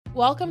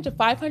Welcome to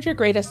 500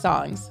 Greatest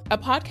Songs, a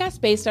podcast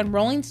based on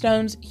Rolling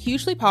Stone's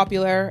hugely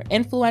popular,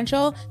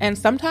 influential, and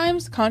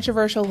sometimes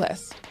controversial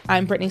list.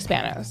 I'm Brittany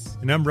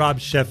Spanos. And I'm Rob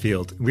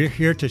Sheffield. We're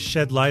here to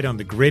shed light on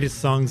the greatest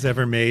songs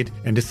ever made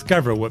and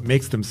discover what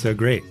makes them so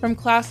great. From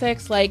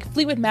classics like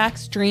Fleetwood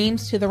Mac's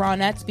Dreams to the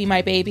Ronettes' Be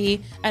My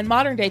Baby, and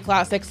modern-day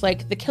classics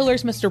like The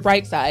Killers' Mr.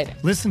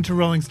 Brightside. Listen to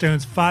Rolling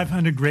Stone's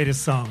 500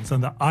 Greatest Songs on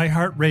the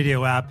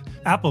iHeartRadio app,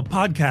 Apple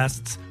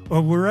Podcasts,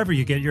 or wherever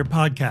you get your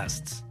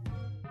podcasts.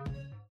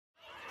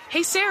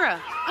 Hey Sarah,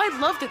 I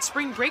love that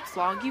spring break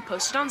vlog you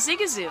posted on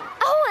Zigazoo.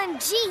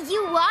 OMG,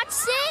 you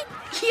watched it?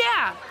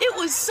 Yeah, it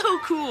was so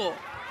cool.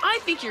 I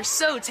think you're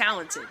so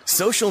talented.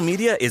 Social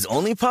media is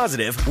only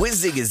positive with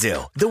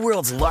Zigazoo, the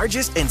world's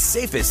largest and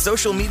safest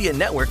social media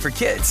network for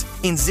kids.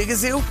 In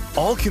Zigazoo,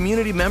 all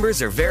community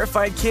members are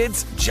verified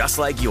kids just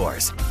like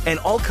yours, and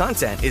all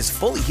content is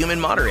fully human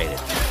moderated.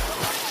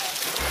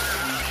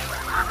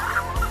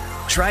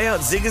 Try out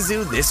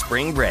Zigazoo this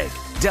spring break.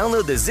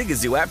 Download the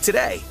Zigazoo app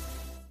today.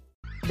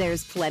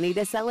 There's plenty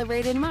to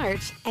celebrate in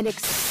March and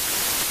National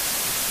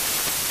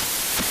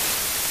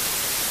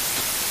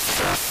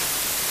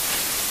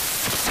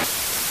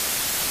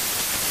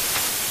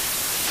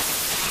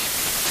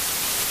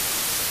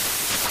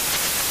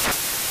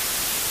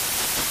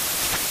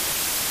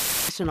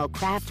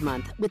Craft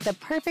Month with the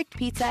perfect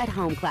pizza at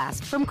home class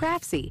from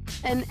Craftsy.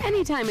 And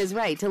anytime is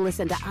right to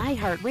listen to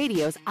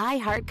iHeartRadio's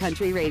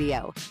iHeartCountry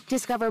Radio.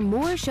 Discover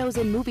more shows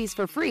and movies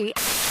for free.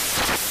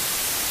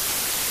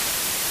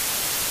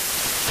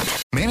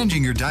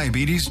 Managing your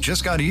diabetes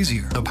just got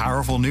easier. The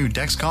powerful new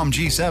Dexcom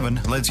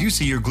G7 lets you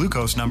see your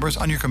glucose numbers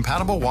on your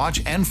compatible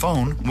watch and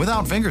phone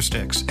without finger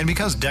sticks. And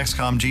because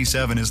Dexcom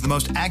G7 is the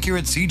most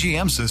accurate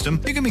CGM system,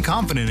 you can be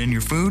confident in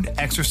your food,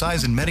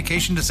 exercise, and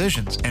medication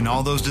decisions. And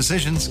all those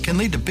decisions can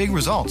lead to big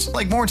results,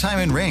 like more time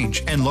in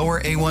range and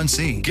lower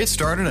A1C. Get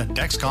started at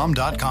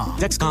Dexcom.com.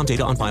 Dexcom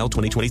data on file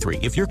 2023.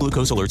 If your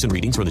glucose alerts and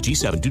readings from the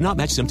G7 do not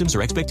match symptoms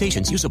or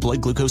expectations, use a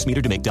blood glucose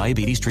meter to make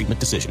diabetes treatment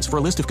decisions. For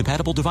a list of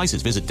compatible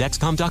devices, visit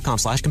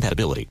Dexcom.com/compatibility.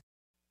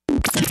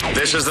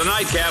 This is the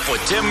Nightcap with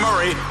Tim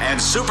Murray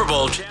and Super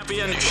Bowl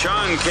champion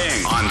Sean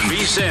King on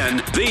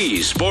VSiN,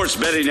 the Sports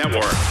Betting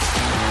Network.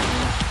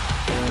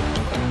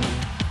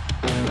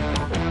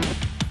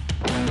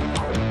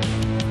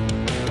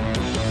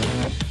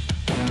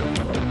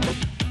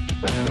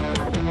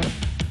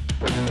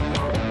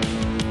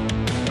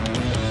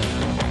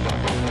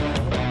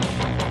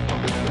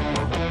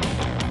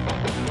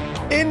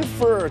 In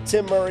for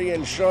Tim Murray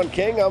and Sean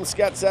King, I'm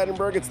Scott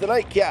Seidenberg. It's the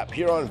Nightcap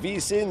here on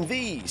VSiN,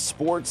 the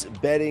Sports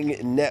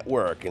Betting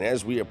Network. And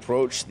as we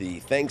approach the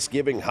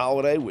Thanksgiving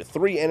holiday with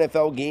 3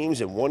 NFL games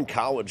and 1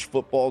 college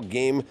football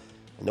game,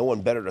 no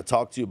one better to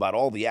talk to about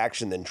all the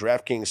action than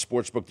DraftKings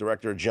Sportsbook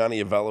Director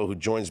Johnny Avello, who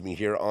joins me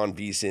here on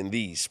VSiN,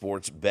 the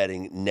Sports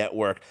Betting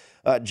Network.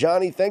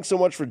 Johnny, thanks so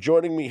much for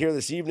joining me here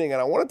this evening. And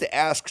I wanted to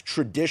ask,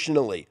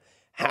 traditionally,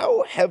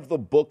 how have the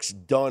books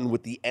done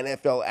with the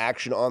NFL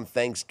action on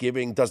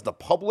Thanksgiving? Does the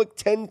public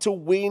tend to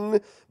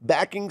win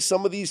backing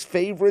some of these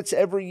favorites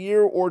every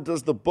year, or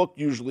does the book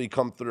usually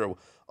come through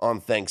on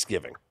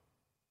Thanksgiving?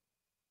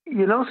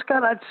 You know,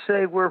 Scott, I'd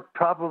say we're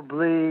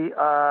probably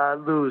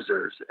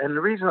losers. And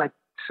the reason I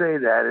say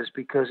that is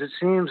because it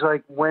seems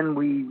like when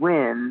we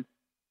win,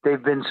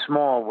 they've been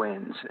small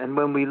wins. And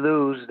when we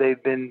lose,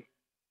 they've been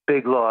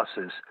big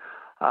losses.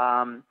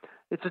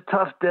 It's a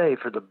tough day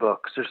for the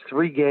books. There's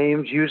 3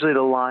 games. Usually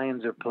the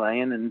Lions are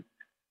playing, and,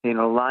 you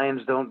know,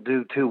 Lions don't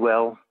do too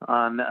well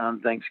on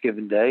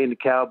Thanksgiving Day, and the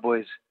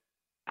Cowboys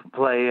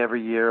play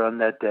every year on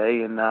that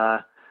day. And,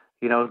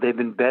 you know, they've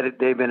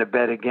been a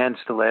bet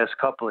against the last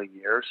couple of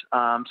years.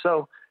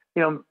 So,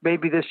 you know,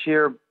 maybe this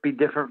year be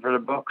different for the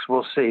books.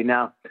 We'll see.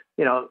 Now,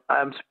 you know,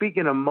 I'm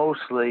speaking of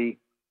mostly,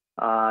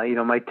 you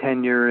know, my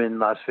tenure in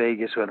Las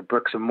Vegas at a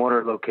bricks and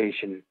mortar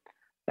location.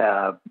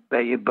 But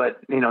you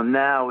know,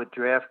 now with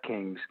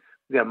DraftKings,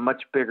 we got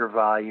much bigger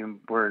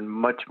volume. We're in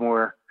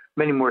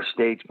many more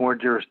states, more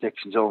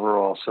jurisdictions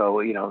overall.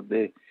 So you know,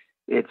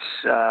 it's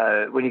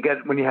when you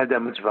have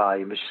that much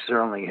volume, it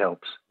certainly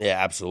helps. Yeah,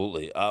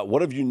 absolutely.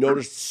 What have you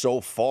noticed so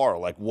far?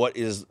 Like,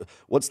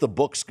 what's the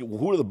books?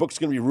 Who are the books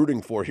going to be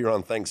rooting for here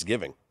on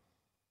Thanksgiving?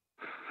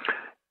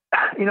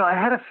 You know, I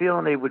had a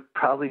feeling they would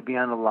probably be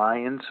on the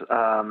Lions,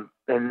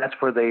 and that's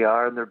where they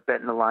are. They're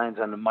betting the Lions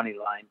on the money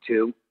line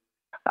too.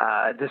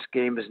 This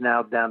game is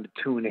now down to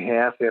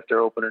 2.5 after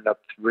opening up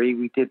 3.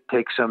 We did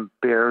take some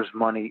Bears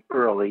money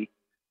early,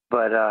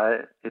 but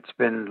it's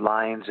been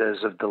Lions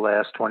as of the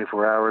last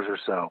 24 hours or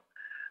so.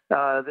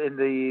 In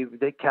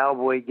the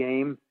Cowboy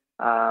game,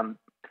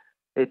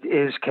 it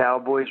is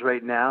Cowboys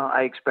right now.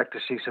 I expect to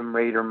see some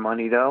Raider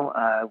money, though.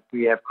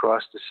 We have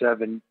crossed the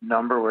 7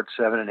 number. We're at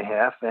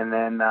 7.5. And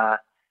then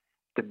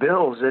the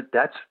Bills,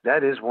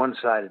 that is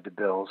one-sided, the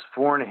Bills,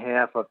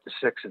 4.5 up to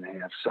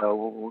 6.5.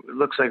 So it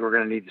looks like we're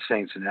going to need the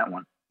Saints in that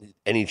one.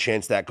 Any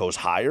chance that goes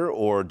higher,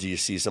 or do you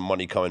see some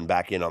money coming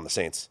back in on the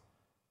Saints?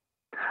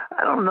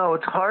 I don't know.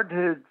 It's hard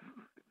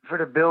for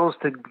the Bills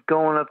to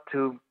going up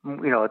to,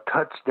 you know, a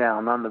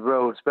touchdown on the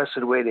road, especially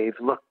the way they've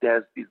looked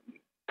as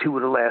 2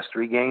 of the last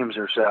 3 games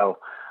or so.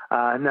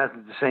 Not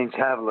that the Saints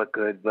have looked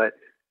good, but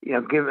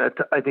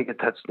I think a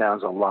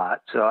touchdown's a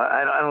lot. So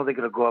I don't think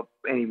it'll go up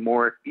any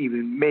more.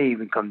 May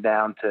even come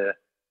down to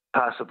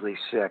possibly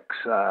 6.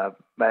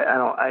 But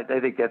I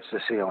think that's the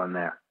ceiling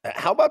there.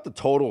 How about the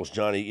totals,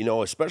 Johnny?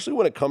 Especially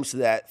when it comes to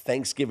that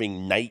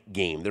Thanksgiving night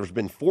game. There's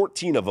been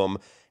 14 of them,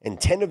 and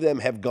 10 of them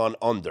have gone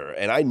under.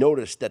 And I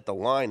noticed that the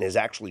line has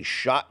actually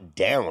shot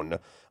down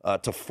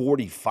to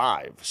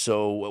 45.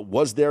 So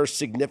was there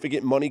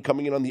significant money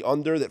coming in on the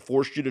under that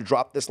forced you to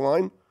drop this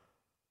line?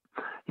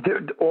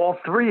 All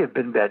 3 have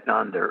been bet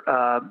under.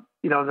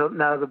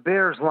 Now the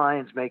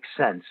Bears-Lions make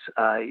sense.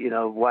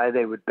 Why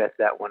they would bet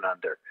that one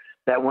under.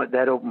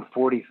 That opened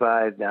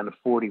 45 down to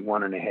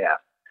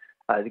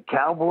 41.5. The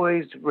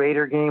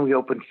Cowboys-Raider game, we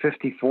opened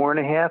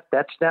 54.5.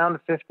 That's down to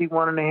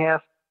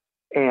 51.5.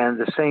 And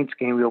the Saints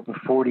game, we opened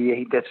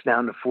 48. That's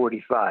down to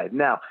 45.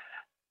 Now,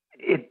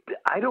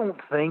 I don't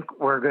think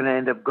we're going to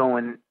end up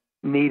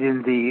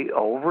needing the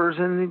overs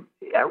in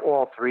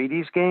all 3 of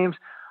these games.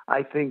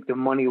 I think the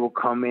money will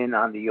come in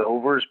on the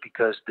overs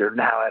because they're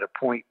now at a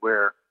point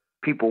where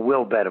people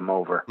will bet them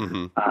over.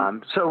 Mm-hmm.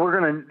 So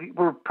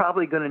we're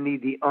probably going to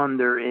need the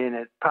under in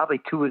it, probably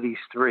 2 of these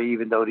 3,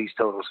 even though these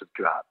totals have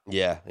dropped.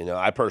 Yeah,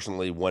 I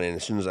personally went in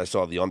as soon as I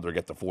saw the under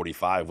get to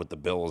 45 with the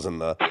Bills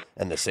and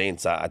the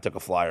Saints. I took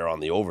a flyer on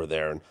the over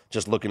there, and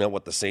just looking at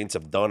what the Saints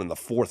have done in the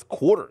fourth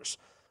quarters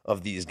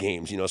of these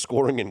games,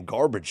 scoring in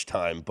garbage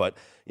time. But,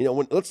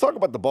 let's talk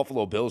about the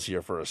Buffalo Bills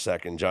here for a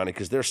second, Johnny,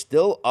 because they're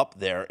still up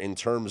there in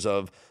terms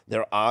of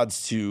their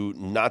odds to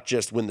not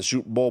just win the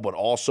Super Bowl, but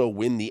also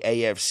win the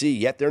AFC.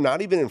 Yet they're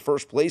not even in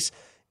first place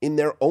in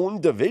their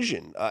own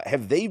division.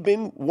 Have they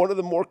been one of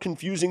the more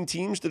confusing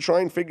teams to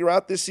try and figure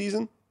out this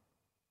season?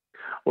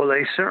 Well,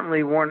 they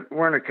certainly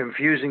weren't a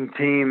confusing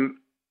team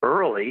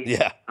early.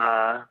 Yeah.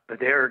 But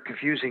they're a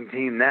confusing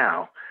team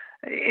now.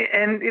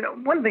 And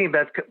one thing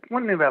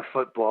about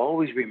football,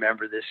 always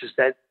remember this, is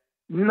that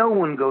no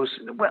one goes.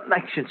 Well, I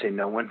shouldn't say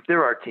no one.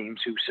 There are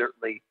teams who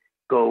certainly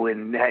go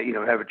and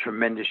have a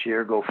tremendous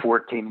year, go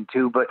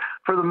 14-2. But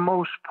for the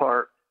most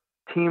part,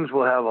 teams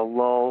will have a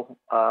lull.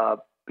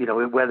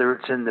 Whether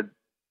it's in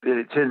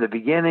the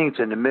beginning, it's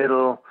in the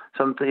middle.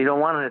 Something you don't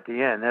want it at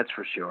the end, that's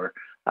for sure.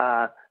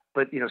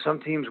 But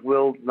some teams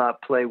will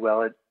not play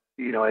well at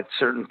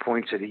certain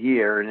points of the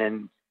year, and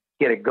then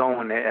get it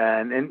going,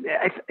 and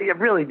I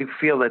really do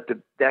feel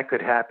that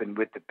could happen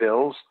with the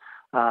Bills.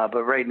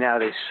 But right now,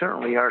 they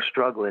certainly are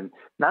struggling.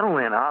 Not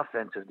only on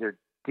offense, their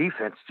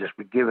defense just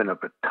been giving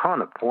up a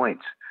ton of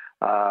points,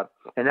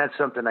 and that's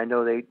something I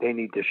know they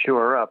need to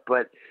shore up.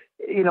 But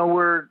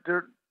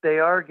they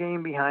are a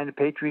game behind. The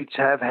Patriots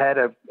have had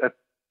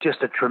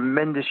just a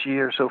tremendous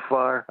year so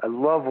far. I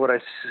love what I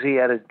see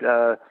out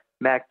of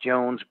Mac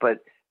Jones,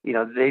 but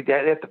they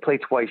have to play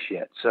twice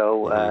yet.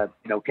 So,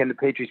 can the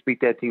Patriots beat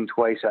that team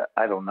twice?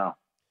 I don't know.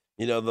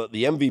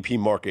 The MVP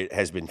market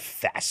has been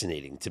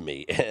fascinating to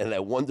me, and I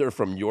wonder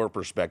from your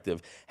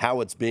perspective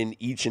how it's been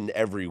each and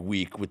every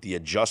week with the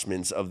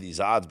adjustments of these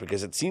odds,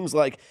 because it seems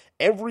like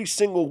every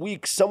single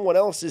week someone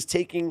else is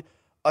taking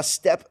a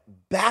step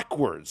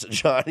backwards,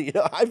 John.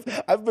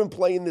 I've been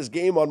playing this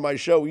game on my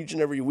show each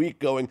and every week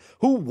going,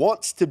 who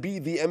wants to be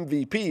the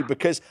MVP?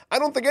 Because I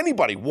don't think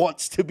anybody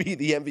wants to be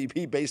the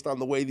MVP based on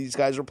the way these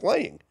guys are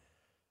playing.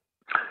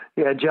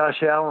 Yeah,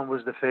 Josh Allen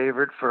was the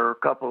favorite for a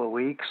couple of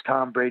weeks.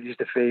 Tom Brady's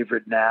the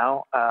favorite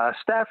now.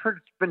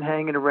 Stafford's been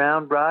hanging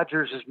around.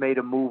 Rodgers has made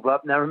a move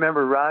up. Now,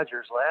 remember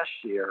Rodgers last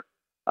year,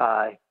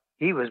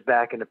 he was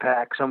back in the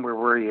pack somewhere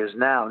where he is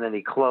now, and then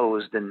he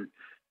closed and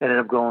ended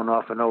up going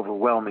off an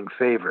overwhelming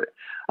favorite.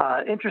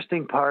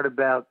 Interesting part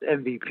about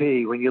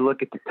MVP, when you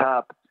look at the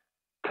top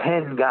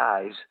 10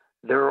 guys,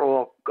 they're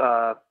all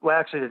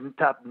actually the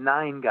top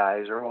 9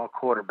 guys are all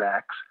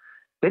quarterbacks.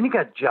 Then you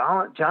got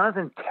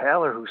Jonathan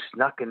Taylor, who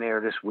snuck in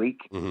there this week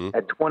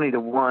at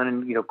 20-1,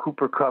 and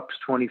Cooper Kupp's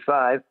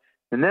 25.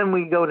 And then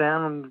we go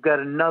down and we've got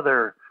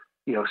another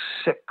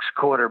 6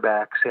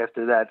 quarterbacks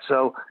after that.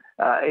 So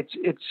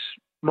it's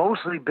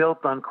mostly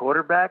built on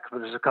quarterbacks, but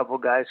there's a couple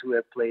of guys who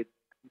have played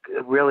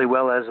really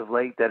well as of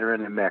late that are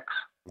in the mix.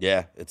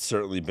 Yeah, it's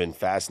certainly been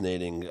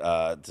fascinating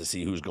to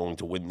see who's going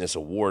to win this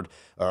award.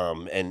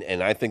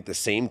 And I think the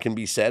same can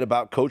be said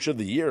about Coach of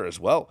the Year as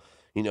well.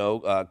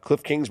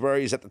 Cliff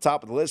Kingsbury is at the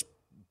top of the list,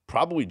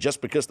 probably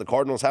just because the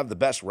Cardinals have the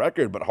best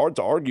record, but hard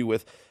to argue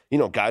with,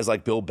 guys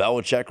like Bill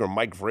Belichick or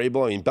Mike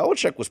Vrabel. I mean,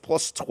 Belichick was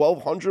plus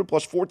 1,200,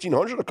 plus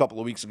 1,400 a couple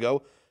of weeks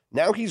ago.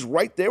 Now he's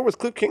right there with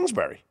Cliff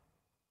Kingsbury.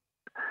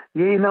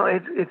 Yeah,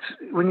 it's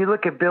when you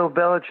look at Bill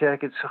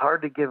Belichick, it's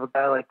hard to give a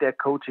guy like that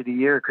Coach of the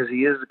Year because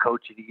he is the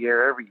Coach of the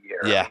Year every year.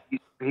 Yeah,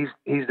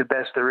 he's the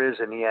best there is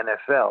in the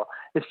NFL.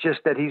 It's just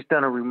that he's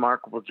done a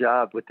remarkable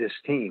job with this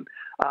team.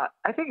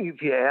 I think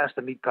if you asked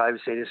him, he'd probably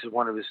say this is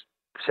one of his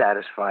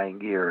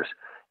satisfying years.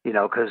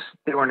 Because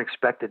they weren't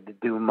expected to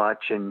do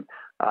much, and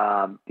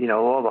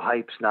all the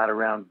hype's not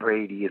around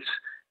Brady.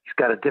 He's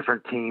got a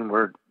different team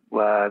where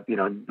a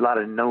lot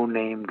of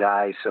no-name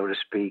guys, so to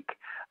speak.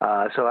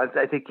 So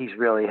I think he's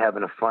really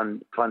having a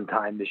fun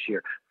time this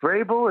year.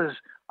 Vrabel is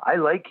I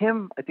like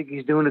him. I think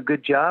he's doing a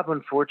good job.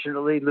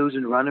 Unfortunately,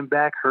 losing running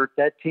back hurt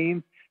that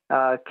team.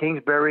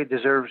 Kingsbury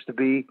deserves to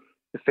be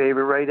the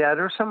favorite right now.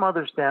 There's some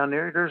others down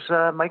there.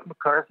 There's Mike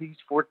McCarthy. He's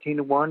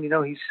 14-1. You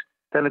know, he's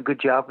done a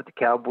good job with the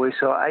Cowboys.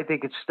 So I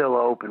think it's still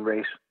an open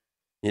race.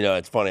 You know,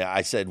 it's funny.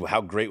 I said, how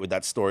great would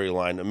that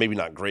storyline? Maybe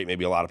not great.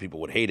 Maybe a lot of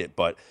people would hate it.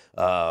 But,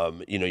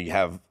 you know, you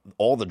have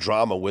all the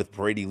drama with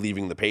Brady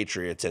leaving the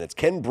Patriots. And it's,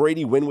 can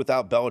Brady win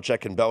without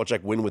Belichick? Can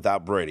Belichick win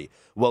without Brady?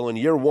 Well, in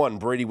year one,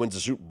 Brady wins the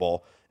Super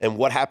Bowl. And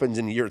what happens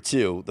in year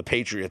two? The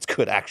Patriots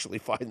could actually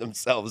find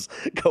themselves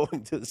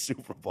going to the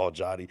Super Bowl,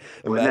 Johnny.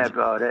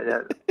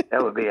 That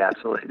would be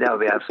absolutely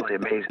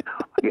amazing.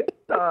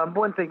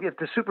 One thing, if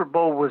the Super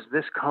Bowl was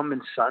this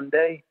coming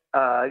Sunday,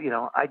 you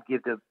know, I'd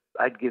give the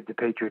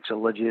Patriots a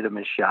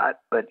legitimate shot,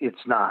 but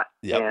it's not.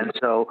 Yep. And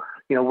so,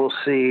 you know, we'll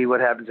see what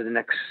happens in the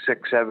next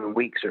 6-7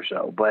 weeks or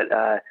so. But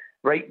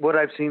right, what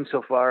I've seen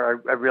so far,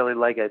 I really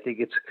like it. I think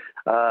it's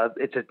a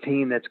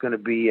team that's going to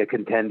be a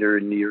contender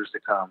in the years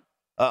to come.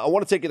 I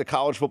want to take you to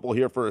college football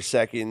here for a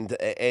second.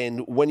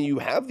 And when you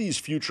have these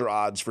future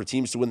odds for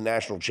teams to win the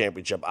national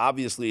championship,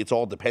 obviously it's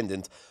all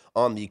dependent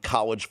on the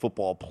college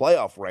football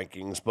playoff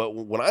rankings. But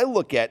when I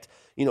look at,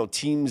 you know,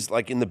 teams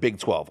like in the Big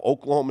 12,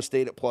 Oklahoma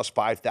State at plus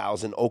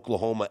 5,000,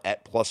 Oklahoma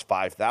at plus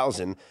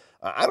 5,000,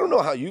 I don't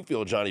know how you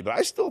feel, Johnny, but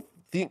I still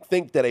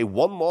think that a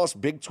one-loss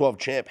Big 12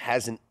 champ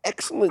has an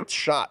excellent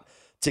shot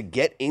to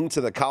get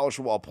into the college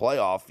football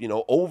playoff, you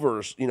know,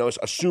 over, you know,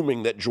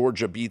 assuming that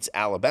Georgia beats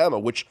Alabama,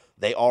 which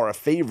they are a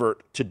favorite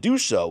to do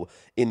so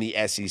in the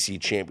SEC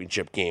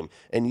championship game.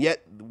 And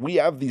yet we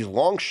have these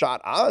long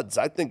shot odds.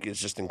 I think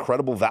it's just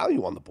incredible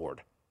value on the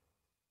board.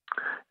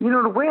 You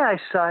know, the way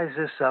I size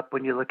this up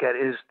when you look at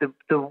it is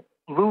the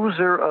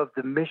loser of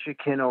the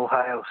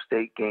Michigan-Ohio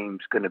State game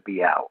is going to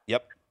be out.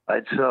 Yep.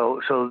 So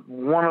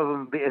one of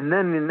them, and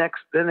then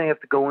then they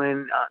have to go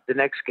in the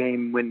next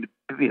game, win,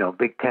 you know,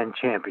 Big Ten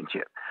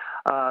championship.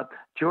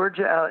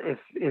 Georgia,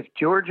 if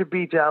Georgia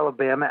beats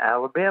Alabama,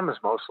 Alabama's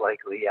most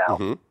likely out.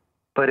 Mm-hmm.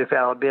 But if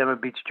Alabama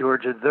beats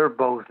Georgia, they're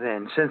both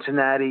in.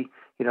 Cincinnati,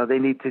 you know, they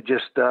need to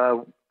just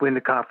win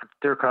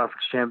their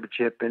conference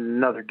championship in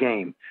another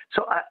game.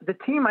 So the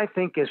team I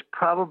think is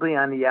probably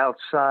on the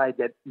outside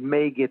that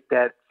may get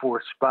that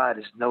fourth spot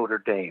is Notre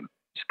Dame.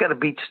 It's got to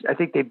beat. I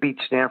think they beat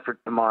Stanford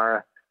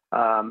tomorrow.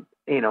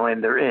 You know,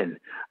 and they're in.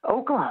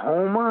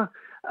 Oklahoma,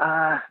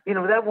 you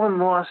know, that one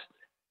loss,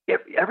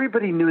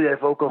 everybody knew that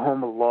if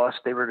Oklahoma lost,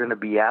 they were going to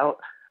be out.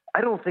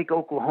 I don't think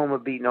Oklahoma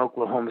beating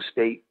Oklahoma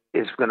State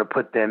is going to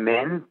put them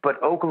in,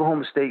 but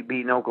Oklahoma State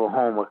beating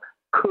Oklahoma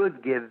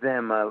could give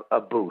them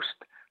a boost.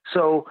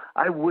 So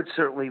I would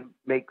certainly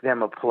make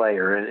them a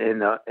player in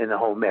the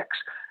whole mix.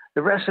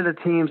 The rest of the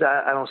teams,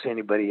 I don't see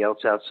anybody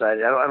else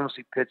outside. I don't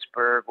see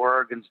Pittsburgh.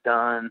 Oregon's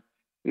done.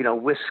 You know,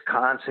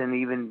 Wisconsin,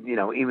 even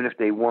if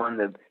they won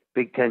the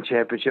Big Ten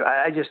championship,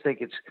 I just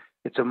think it's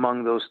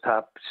among those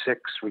top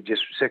six or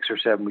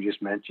seven we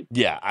just mentioned.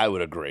 Yeah, I would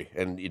agree.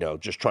 And, you know,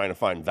 just trying to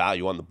find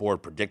value on the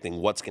board,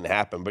 predicting what's going to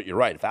happen. But you're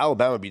right. If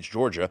Alabama beats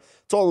Georgia,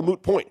 it's all a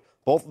moot point.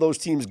 Both of those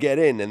teams get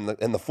in,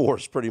 and the four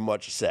is pretty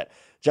much set.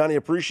 Johnny,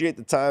 appreciate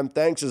the time.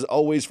 Thanks, as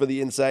always, for the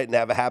insight, and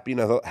have a happy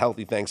and a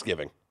healthy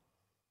Thanksgiving.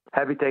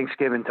 Happy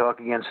Thanksgiving. Talk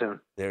again soon.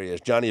 There he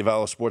is. Johnny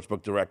Avello,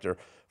 Sportsbook Director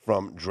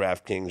from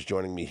DraftKings,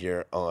 joining me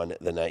here on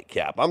the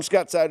Nightcap. I'm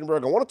Scott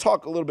Seidenberg. I want to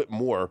talk a little bit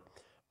more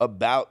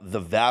about the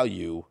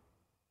value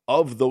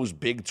of those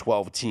Big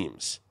 12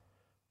 teams,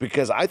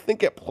 because I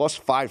think at plus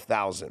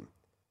 5,000,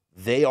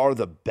 they are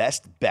the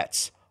best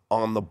bets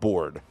on the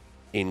board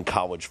in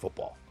college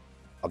football.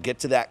 I'll get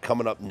to that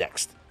coming up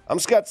next. I'm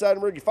Scott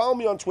Seidenberg. You follow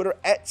me on Twitter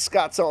at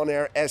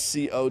ScottsOnAir,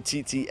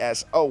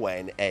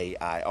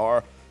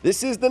 ScottsOnair.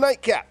 This is the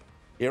Nightcap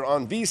here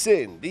on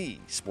VSiN, the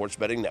Sports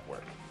Betting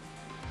Network.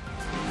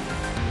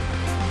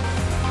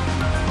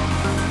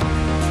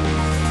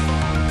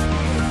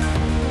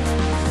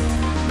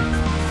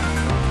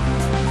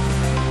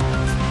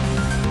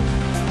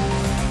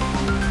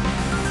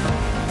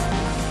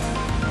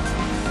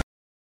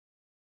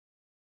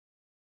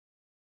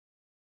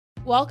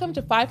 Welcome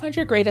to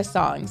 500 Greatest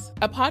Songs,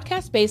 a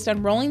podcast based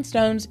on Rolling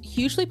Stone's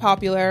hugely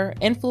popular,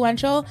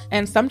 influential,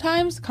 and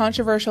sometimes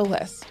controversial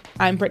list.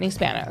 I'm Brittany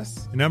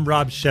Spanos. And I'm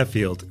Rob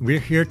Sheffield. We're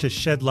here to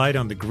shed light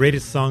on the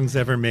greatest songs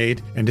ever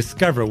made and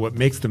discover what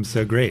makes them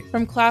so great.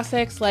 From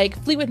classics like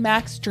Fleetwood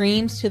Mac's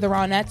Dreams to the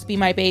Ronettes' Be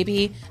My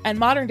Baby, and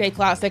modern-day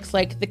classics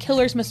like The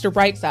Killers' Mr.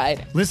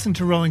 Brightside. Listen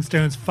to Rolling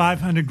Stone's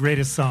 500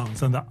 Greatest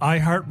Songs on the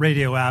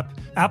iHeartRadio app,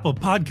 Apple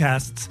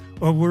Podcasts,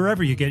 or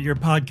wherever you get your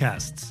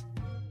podcasts.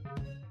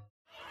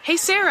 Hey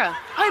Sarah,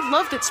 I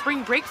love that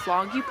spring break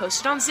vlog you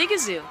posted on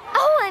Zigazoo.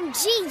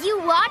 OMG,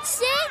 you watched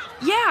it?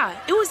 Yeah,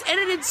 it was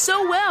edited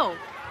so well.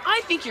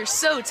 I think you're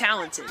so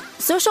talented.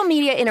 Social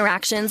media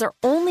interactions are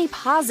only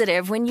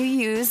positive when you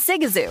use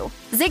Zigazoo.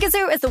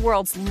 Zigazoo is the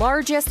world's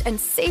largest and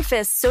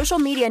safest social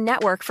media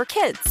network for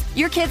kids.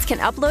 Your kids can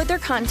upload their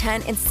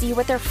content and see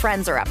what their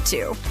friends are up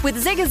to.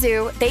 With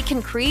Zigazoo, they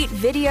can create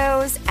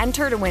videos,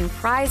 enter to win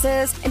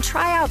prizes, and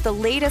try out the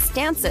latest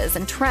dances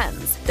and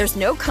trends. There's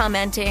no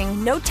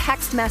commenting, no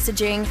text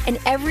messaging, and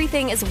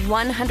everything is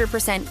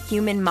 100%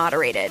 human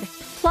moderated.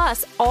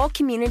 Plus, all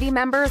community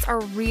members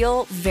are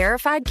real,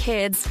 verified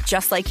kids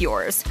just like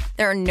yours.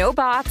 There are no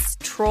bots,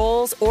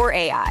 trolls, or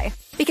AI.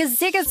 Because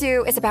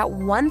Zigazoo is about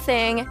one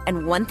thing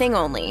and one thing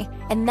only,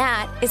 and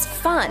that is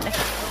fun.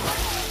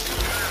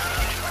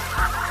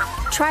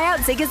 Try out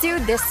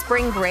Zigazoo this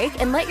spring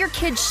break and let your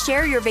kids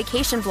share your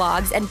vacation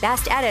vlogs and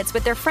best edits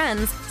with their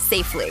friends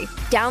safely.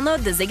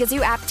 Download the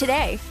Zigazoo app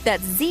today.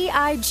 That's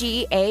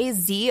Zigazoo.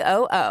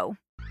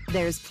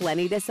 There's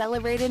plenty to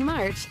celebrate in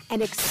March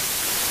and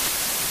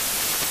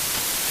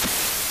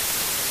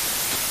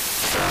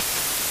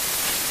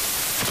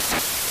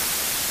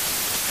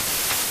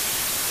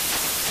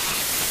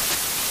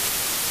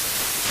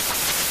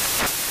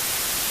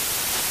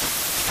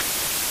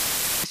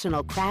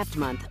National Craft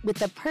Month with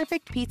the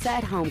perfect pizza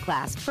at home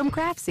class from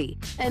Craftsy.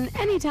 And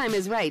anytime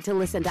is right to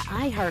listen to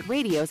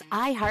iHeartRadio's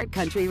iHeart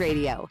Country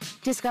Radio.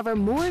 Discover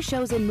more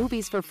shows and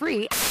movies for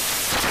free.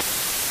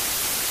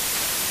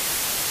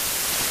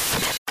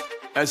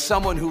 As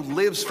someone who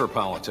lives for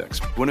politics,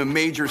 when a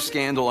major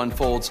scandal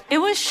unfolds, it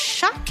was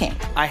shocking.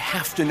 I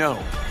have to know,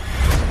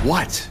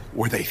 what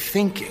were they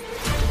thinking?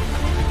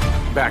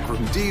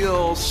 Backroom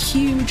deals,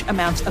 huge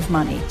amounts of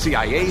money,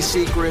 CIA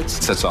secrets,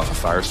 sets off a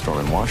firestorm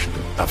in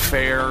Washington,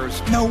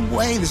 affairs. No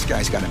way this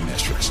guy's got a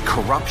mistress.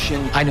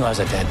 Corruption. I knew I was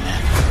a dead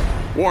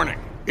man. Warning,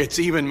 it's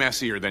even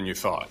messier than you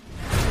thought.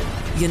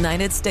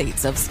 United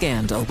States of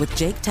Scandal with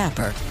Jake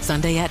Tapper,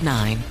 Sunday at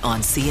 9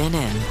 on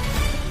CNN.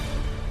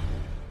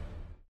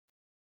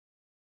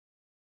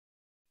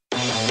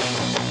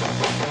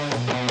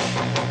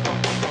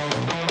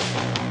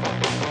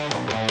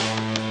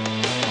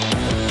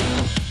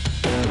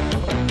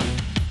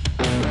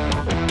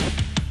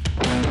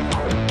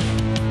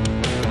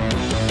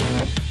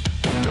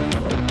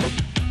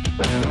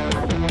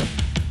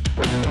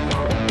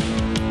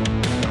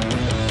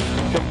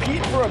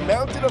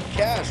 Mountain of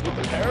cash with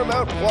the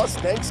Paramount Plus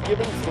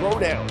Thanksgiving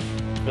Throwdown.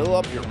 Fill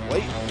up your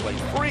plate and play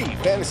free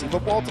fantasy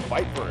football to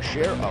fight for a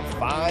share of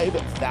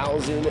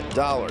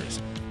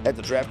 $5,000. Head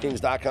to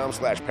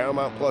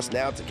DraftKings.com/Paramount Plus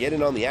now to get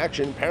in on the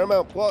action.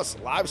 Paramount Plus,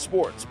 live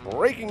sports,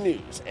 breaking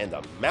news, and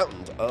a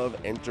mountain of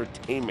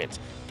entertainment.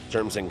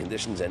 Terms and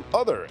conditions and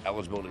other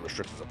eligibility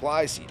restrictions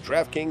apply. See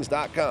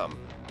DraftKings.com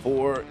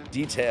for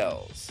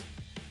details.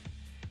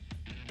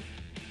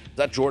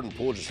 That Jordan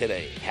Poole just hit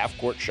a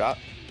half-court shot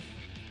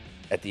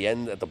at the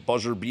end, at the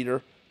buzzer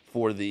beater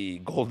for the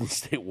Golden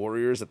State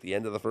Warriors at the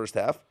end of the first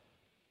half.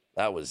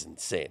 That was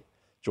insane.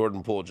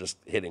 Jordan Poole just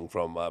hitting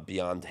from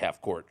beyond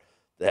half court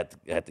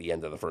at the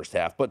end of the first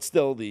half. But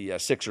still, the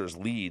Sixers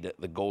lead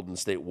the Golden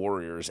State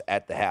Warriors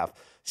at the half,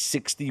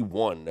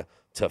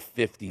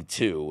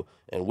 61-52.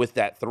 And with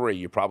that three,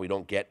 you probably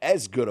don't get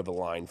as good of a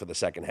line for the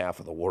second half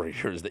of the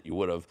Warriors that you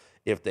would have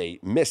if they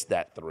missed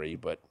that three.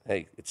 But,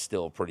 hey, it's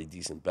still a pretty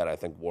decent bet, I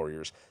think,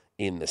 Warriors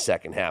in the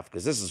second half,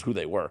 because this is who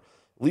they were,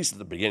 at least at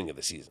the beginning of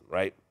the season,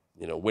 right?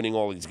 You know, winning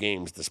all these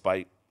games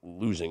despite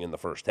losing in the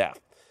first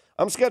half.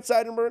 I'm Scott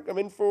Seidenberg. I'm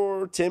in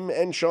for Tim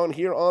and Sean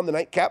here on the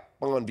Nightcap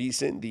on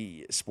VSiN,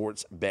 the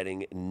sports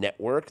betting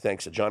network.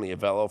 Thanks to Johnny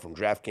Avello from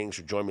DraftKings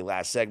for joining me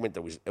last segment.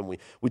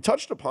 We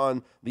touched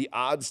upon the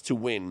odds to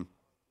win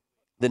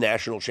the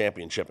national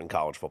championship in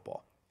college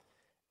football.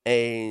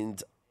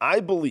 And I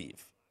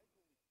believe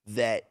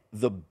that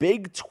the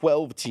Big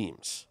 12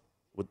 teams,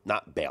 with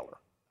not Baylor,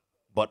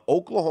 but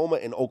Oklahoma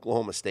and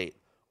Oklahoma State,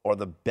 are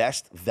the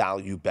best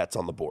value bets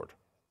on the board.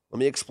 Let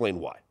me explain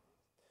why.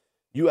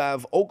 You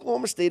have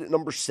Oklahoma State at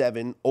number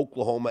 7,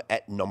 Oklahoma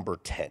at number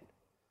 10.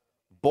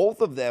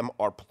 Both of them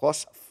are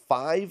plus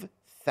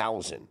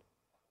 5,000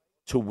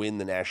 to win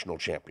the national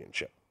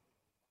championship.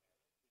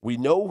 We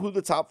know who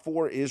the top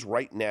 4 is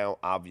right now,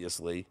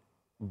 obviously,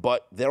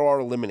 but there are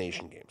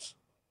elimination games.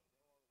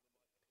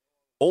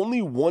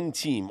 Only one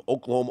team,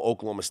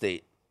 Oklahoma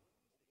State,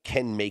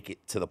 can make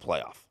it to the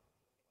playoff,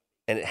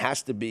 and it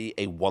has to be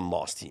a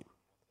one-loss team.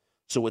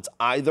 So it's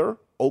either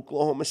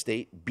Oklahoma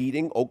State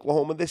beating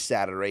Oklahoma this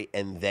Saturday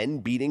and then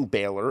beating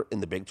Baylor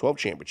in the Big 12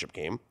 championship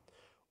game,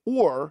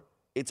 or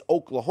it's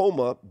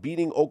Oklahoma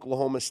beating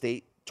Oklahoma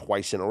State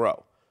twice in a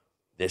row,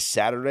 this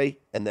Saturday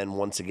and then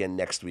once again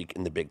next week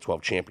in the Big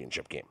 12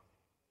 championship game.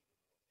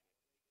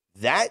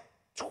 That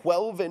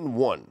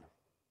 12-1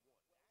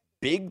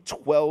 Big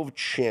 12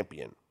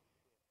 champion,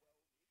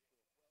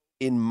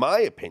 in my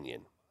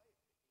opinion,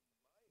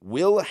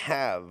 will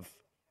have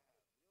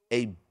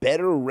a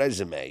better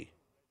resume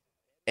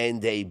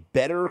and a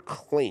better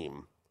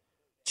claim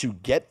to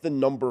get the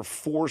number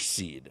 4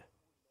 seed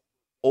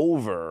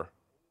over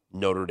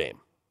Notre Dame.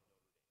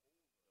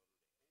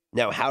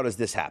 Now, how does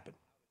this happen?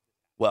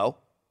 Well,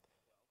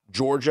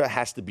 Georgia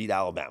has to beat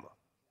Alabama,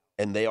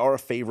 and they are a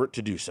favorite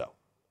to do so.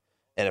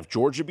 And if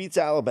Georgia beats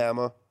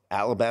Alabama,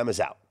 Alabama's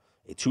out.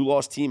 A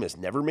 2-loss team has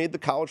never made the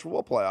college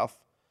football playoff,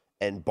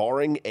 and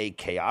barring a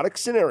chaotic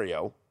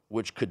scenario,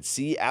 which could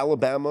see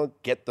Alabama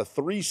get the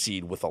 3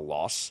 seed with a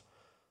loss,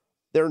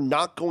 they're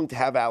not going to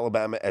have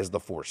Alabama as the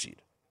 4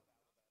 seed.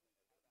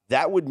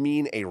 That would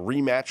mean a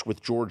rematch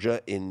with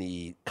Georgia in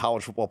the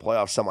college football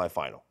playoff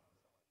semifinal.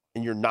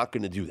 And you're not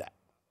going to do that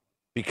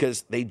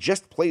because they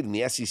just played in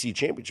the SEC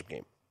championship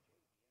game,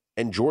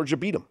 and Georgia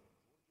beat them.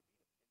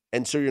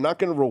 And so you're not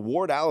going to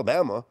reward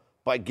Alabama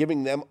by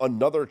giving them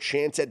another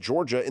chance at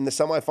Georgia in the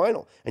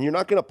semifinal. And you're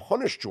not going to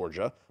punish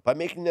Georgia by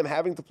making them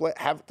have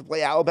to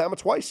play Alabama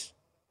twice.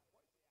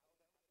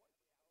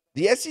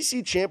 The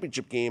SEC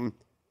championship game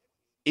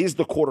is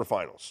the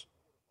quarterfinals.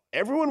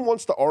 Everyone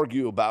wants to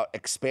argue about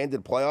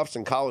expanded playoffs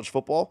in college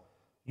football.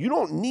 You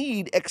don't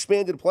need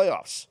expanded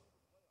playoffs.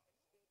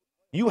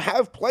 You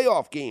have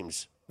playoff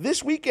games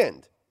this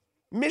weekend.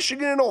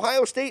 Michigan and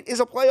Ohio State is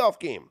a playoff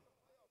game.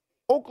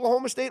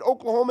 Oklahoma State,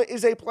 Oklahoma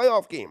is a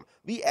playoff game.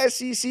 The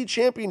SEC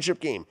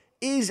championship game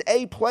is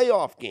a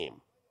playoff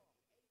game.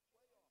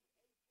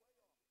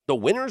 The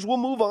winners will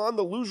move on.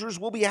 The losers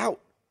will be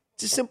out.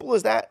 It's as simple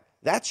as that.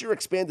 That's your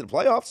expanded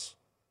playoffs.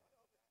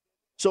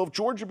 So if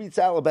Georgia beats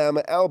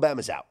Alabama,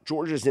 Alabama's out.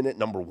 Georgia's in at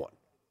number 1.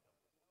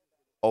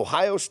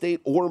 Ohio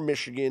State or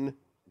Michigan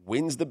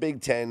wins the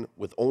Big Ten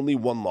with only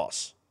 1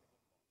 loss.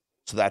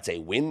 So that's a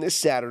win this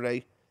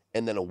Saturday,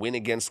 and then a win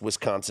against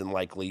Wisconsin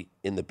likely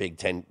in the Big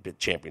Ten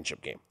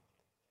championship game.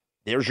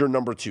 There's your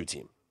number 2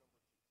 team.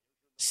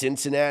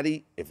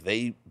 Cincinnati, if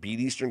they beat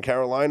Eastern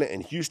Carolina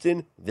and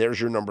Houston, there's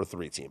your number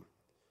 3 team.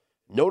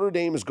 Notre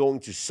Dame is going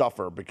to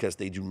suffer because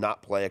they do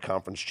not play a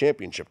conference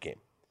championship game.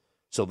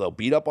 So they'll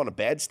beat up on a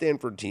bad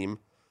Stanford team.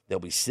 They'll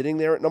be sitting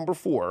there at number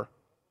 4.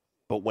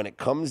 But when it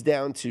comes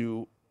down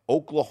to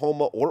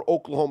Oklahoma or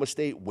Oklahoma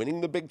State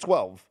winning the Big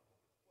 12,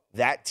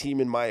 that team,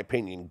 in my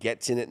opinion,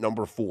 gets in at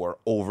number 4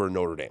 over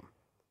Notre Dame.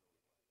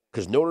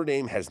 Because Notre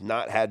Dame has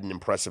not had an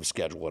impressive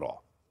schedule at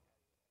all.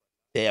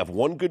 They have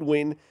 1 good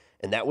win,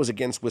 and that was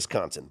against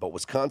Wisconsin. But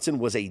Wisconsin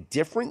was a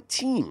different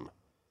team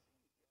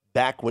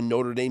back when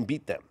Notre Dame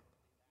beat them.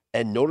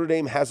 And Notre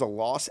Dame has a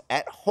loss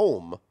at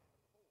home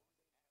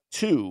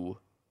to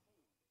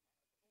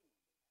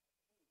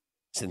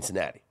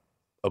Cincinnati,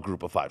 a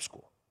group of 5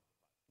 school.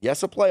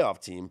 Yes, a playoff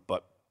team,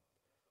 but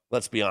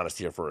let's be honest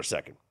here for a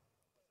second.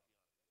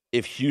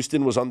 If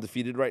Houston was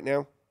undefeated right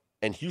now,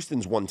 and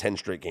Houston's won 10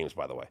 straight games,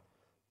 by the way,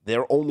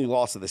 their only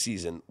loss of the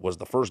season was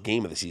the first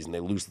game of the season.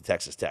 They lose to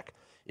Texas Tech.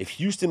 If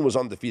Houston was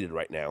undefeated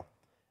right now,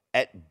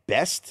 at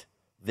best,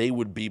 they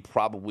would be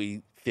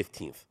probably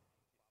 15th,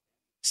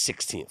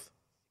 16th.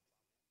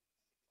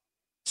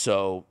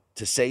 So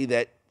to say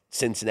that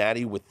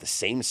Cincinnati, with the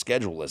same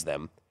schedule as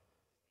them,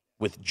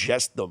 with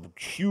just the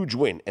huge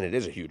win, and it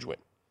is a huge win,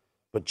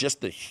 but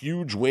just the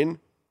huge win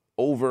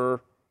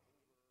over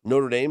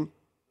Notre Dame,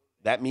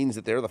 that means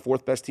that they're the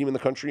 4th best team in the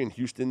country and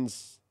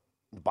Houston's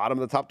the bottom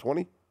of the top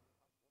 20?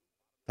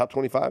 Top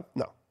 25?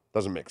 No,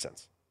 doesn't make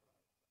sense.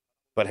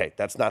 But hey,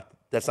 that's not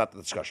the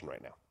discussion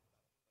right now.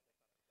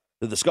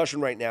 The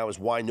discussion right now is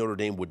why Notre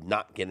Dame would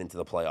not get into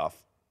the playoff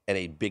and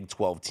a Big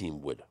 12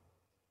 team would.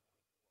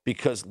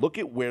 Because look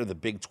at where the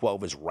Big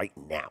 12 is right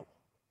now.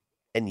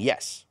 And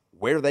yes,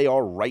 where they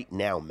are right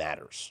now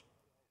matters.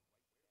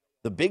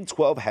 The Big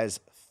 12 has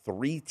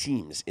 3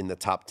 teams in the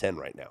top 10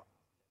 right now.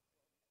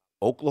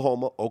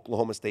 Oklahoma,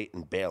 Oklahoma State,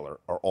 and Baylor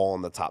are all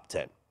in the top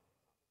 10.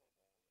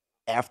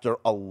 After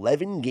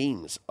 11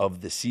 games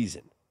of the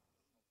season,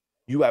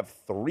 you have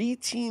 3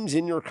 teams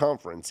in your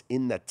conference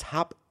in the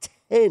top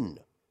 10.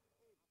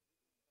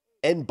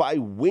 And by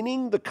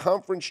winning the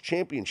conference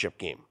championship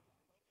game,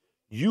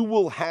 you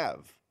will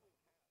have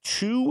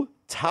 2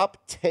 top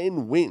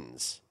 10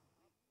 wins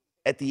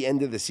at the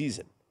end of the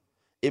season.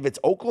 If it's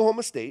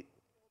Oklahoma State,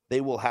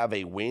 they will have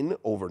a win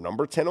over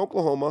number 10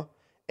 Oklahoma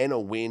and a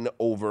win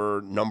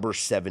over number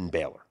 7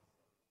 Baylor.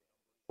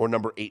 Or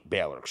number 8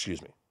 Baylor,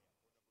 excuse me.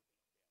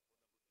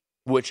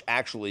 Which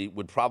actually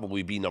would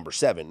probably be number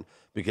 7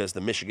 because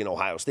the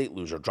Michigan-Ohio State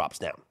loser drops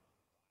down.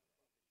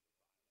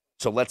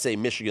 So let's say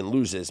Michigan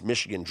loses,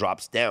 Michigan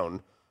drops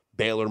down,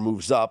 Baylor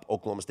moves up,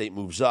 Oklahoma State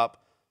moves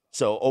up.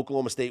 So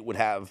Oklahoma State would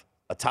have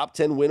a top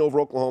 10 win over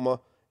Oklahoma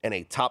and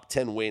a top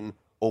 10 win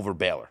over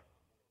Baylor.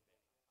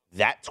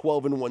 That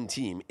 12-1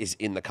 team is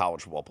in the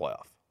college football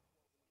playoff.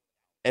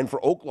 And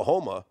for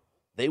Oklahoma,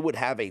 they would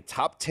have a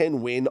top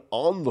 10 win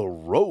on the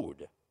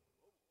road.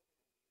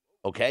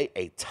 Okay?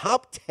 A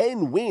top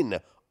 10 win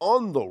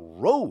on the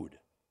road.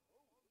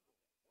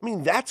 I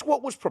mean, that's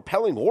what was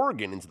propelling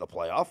Oregon into the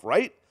playoff,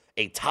 right?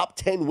 A top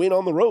 10 win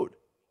on the road.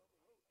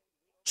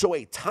 So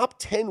a top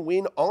 10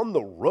 win on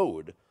the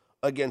road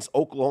against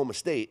Oklahoma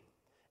State,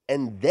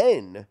 and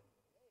then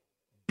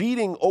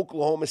beating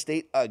Oklahoma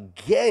State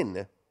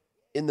again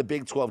in the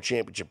Big 12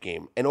 championship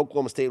game. And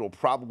Oklahoma State will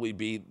probably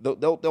be,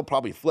 they'll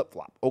probably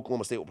flip-flop.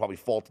 Oklahoma State will probably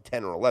fall to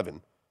 10 or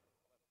 11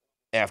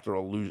 after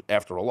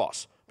a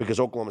loss, because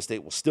Oklahoma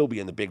State will still be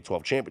in the Big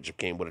 12 championship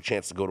game with a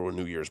chance to go to a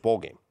New Year's bowl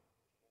game.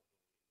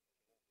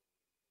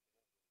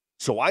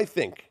 So I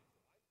think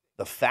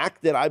The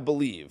fact that I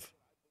believe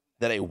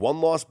that a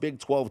one-loss Big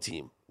 12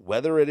 team,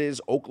 whether it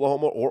is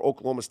Oklahoma or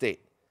Oklahoma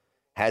State,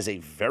 has a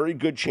very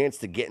good chance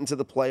to get into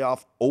the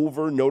playoff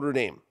over Notre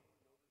Dame,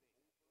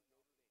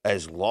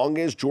 as long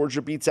as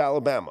Georgia beats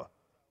Alabama,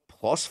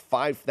 plus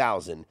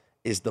 5,000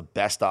 is the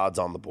best odds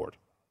on the board.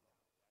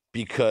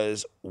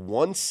 Because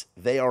once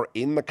they are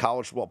in the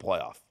college football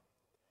playoff,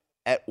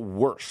 at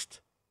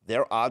worst,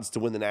 their odds to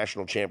win the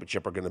national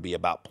championship are going to be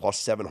about plus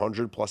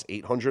 700, plus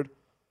 800.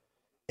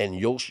 And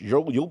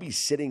you'll be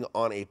sitting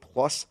on a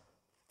plus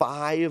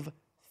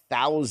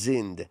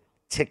 5,000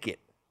 ticket.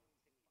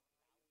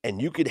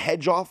 And you could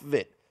hedge off of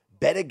it,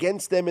 bet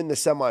against them in the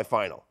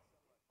semifinal.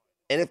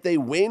 And if they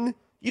win,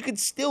 you could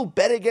still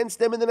bet against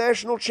them in the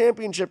national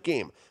championship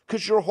game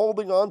because you're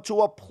holding on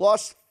to a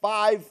plus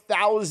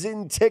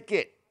 5,000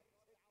 ticket.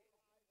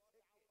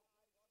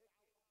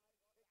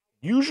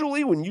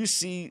 Usually when you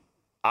see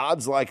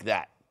odds like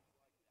that,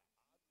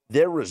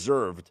 they're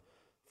reserved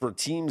for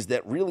teams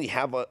that really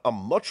have a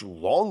much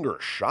longer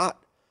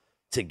shot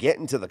to get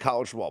into the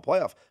college football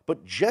playoff.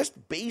 But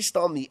just based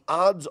on the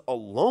odds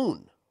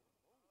alone,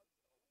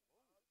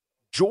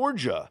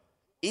 Georgia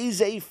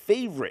is a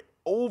favorite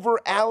over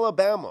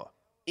Alabama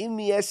in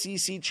the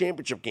SEC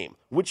championship game,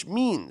 which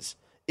means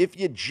if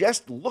you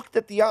just looked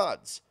at the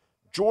odds,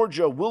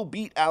 Georgia will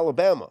beat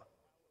Alabama.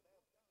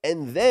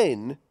 And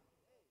then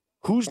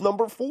who's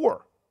number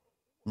 4?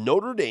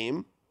 Notre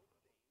Dame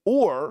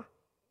or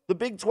the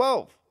Big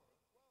 12?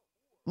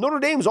 Notre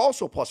Dame's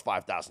also plus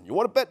 5,000. You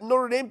want to bet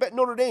Notre Dame? Bet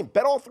Notre Dame.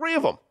 Bet all three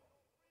of them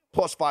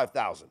plus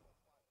 5,000.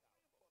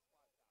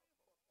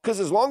 Because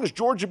as long as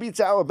Georgia beats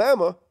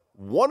Alabama,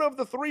 one of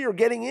the three are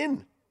getting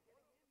in.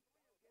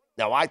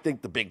 Now, I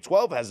think the Big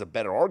 12 has a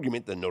better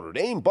argument than Notre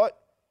Dame, but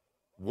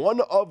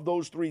one of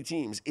those three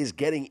teams is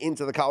getting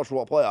into the college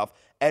football playoff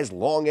as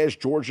long as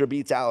Georgia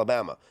beats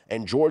Alabama.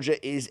 And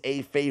Georgia is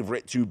a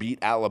favorite to beat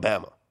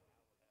Alabama.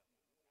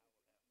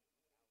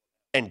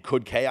 And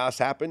could chaos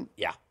happen?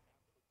 Yeah.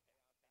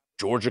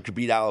 Georgia could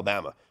beat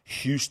Alabama.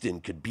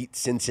 Houston could beat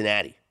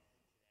Cincinnati.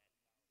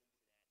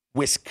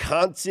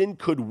 Wisconsin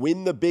could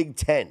win the Big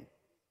Ten.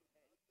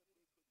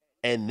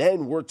 And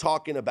then we're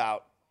talking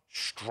about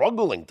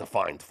struggling to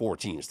find 4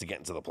 teams to get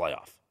into the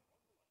playoff.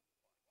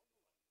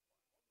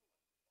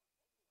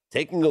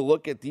 Taking a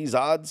look at these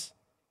odds,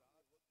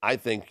 I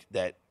think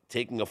that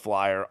taking a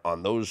flyer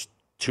on those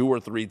 2 or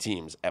 3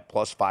 teams at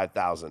plus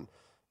 5,000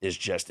 is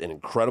just an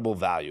incredible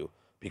value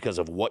because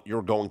of what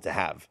you're going to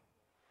have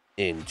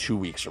in 2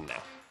 weeks from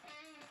now.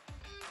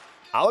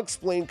 I'll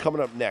explain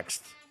coming up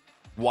next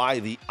why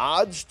the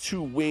odds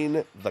to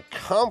win the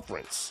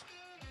conference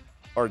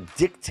are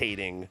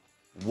dictating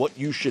what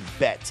you should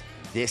bet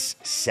this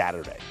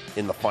Saturday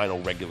in the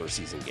final regular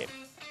season game.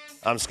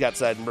 I'm Scott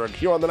Seidenberg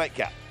here on the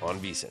Nightcap on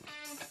VSiN.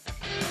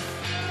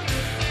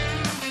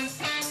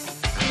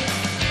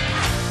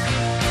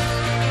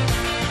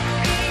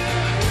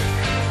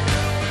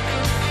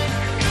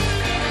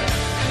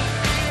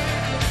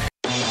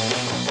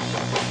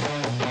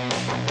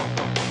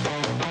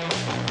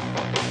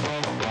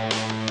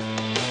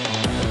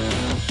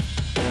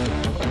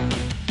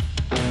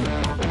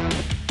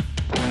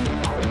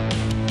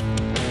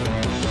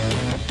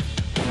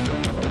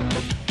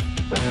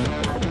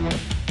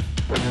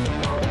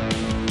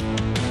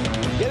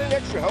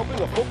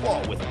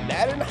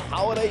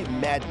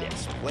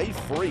 Madness. Play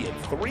free in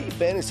 3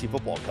 fantasy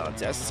football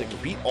contests and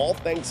compete all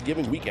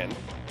Thanksgiving weekend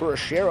for a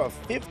share of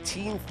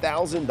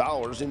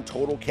 $15,000 in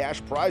total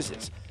cash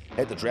prizes.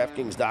 Head to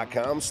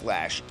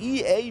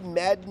DraftKings.com/EA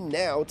Madden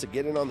now to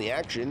get in on the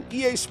action.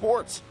 EA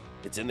Sports,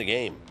 it's in the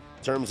game.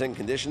 Terms and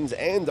conditions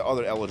and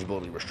other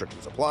eligibility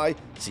restrictions apply.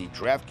 See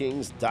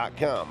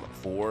DraftKings.com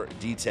for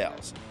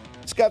details.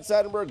 Scott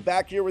Seidenberg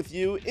back here with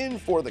you in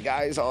for the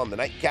guys on the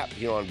Nightcap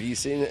here on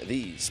VSiN,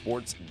 the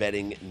Sports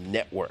Betting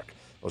Network.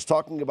 I was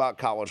talking about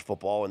college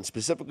football and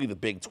specifically the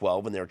Big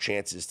 12 and their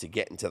chances to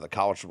get into the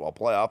college football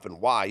playoff and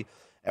why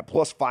at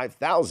plus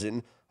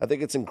 5,000, I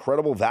think it's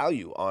incredible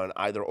value on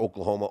either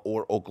Oklahoma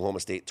or Oklahoma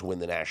State to win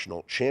the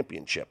national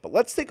championship. But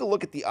let's take a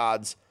look at the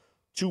odds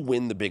to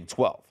win the Big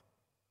 12.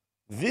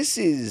 This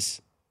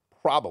is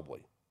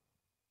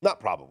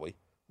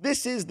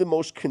this is the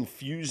most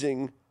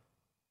confusing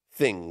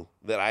thing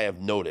that I have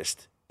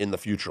noticed in the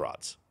future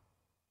odds.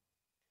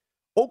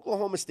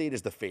 Oklahoma State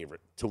is the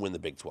favorite to win the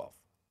Big 12.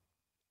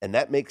 And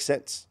that makes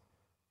sense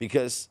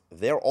because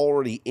they're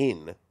already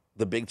in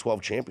the Big 12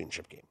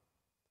 championship game.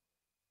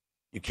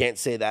 You can't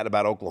say that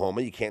about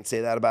Oklahoma. You can't say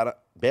that about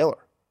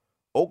Baylor.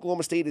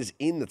 Oklahoma State is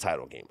in the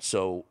title game.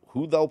 So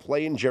who they'll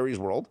play in Jerry's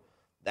World,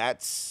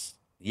 that's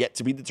yet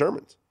to be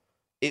determined.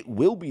 It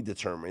will be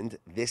determined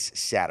this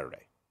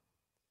Saturday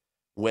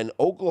when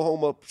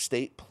Oklahoma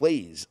State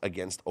plays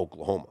against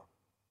Oklahoma.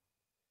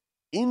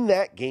 In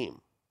that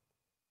game,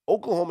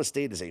 Oklahoma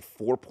State is a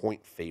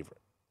 4-point favorite,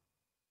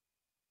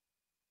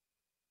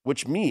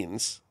 which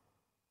means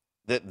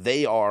that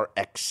they are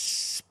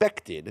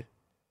expected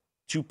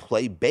to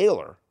play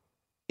Baylor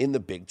in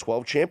the Big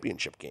 12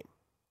 championship game.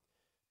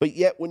 But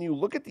yet, when you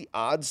look at the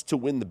odds to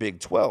win the Big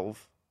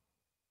 12,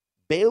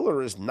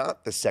 Baylor is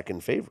not the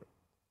second favorite.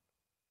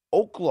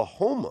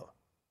 Oklahoma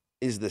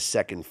is the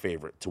second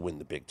favorite to win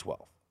the Big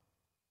 12.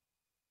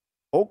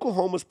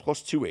 Oklahoma's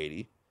plus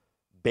 280.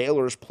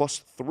 Baylor's plus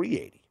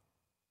 380.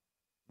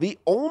 The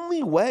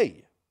only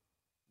way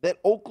that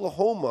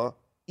Oklahoma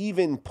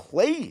even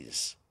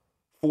plays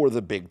for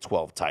the Big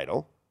 12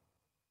 title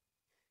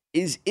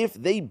is if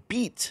they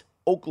beat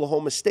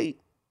Oklahoma State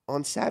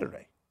on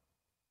Saturday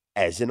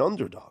as an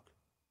underdog.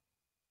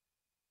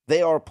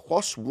 They are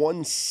plus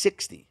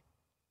 160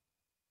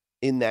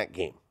 in that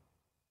game.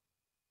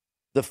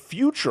 The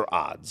future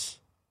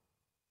odds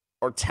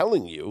are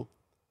telling you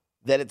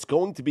that it's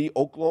going to be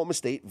Oklahoma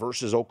State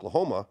versus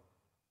Oklahoma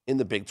in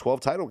the Big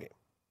 12 title game.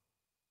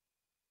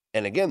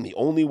 And again, the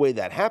only way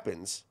that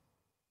happens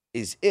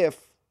is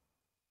if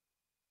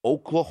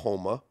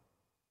Oklahoma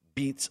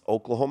beats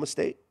Oklahoma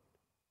State.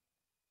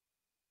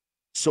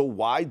 So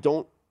why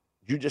don't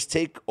you just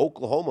take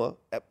Oklahoma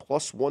at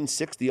plus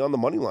 160 on the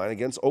money line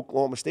against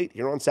Oklahoma State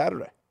here on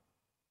Saturday?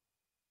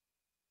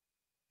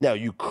 Now,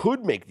 you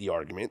could make the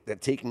argument that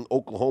taking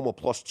Oklahoma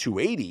plus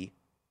 280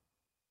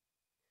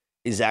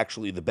 is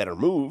actually the better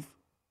move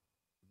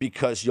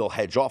because you'll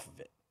hedge off of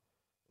it.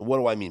 What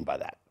do I mean by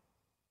that?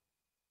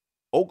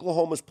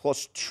 Oklahoma's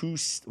plus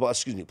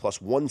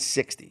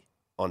 160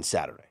 on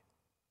Saturday.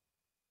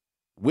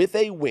 With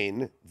a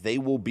win, they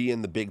will be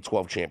in the Big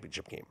 12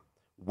 championship game,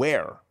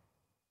 where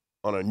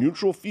on a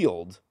neutral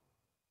field,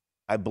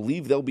 I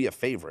believe they'll be a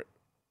favorite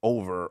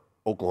over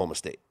Oklahoma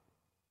State.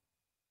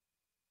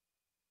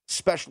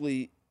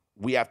 Especially,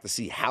 we have to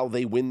see how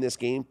they win this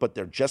game, but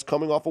they're just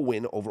coming off a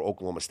win over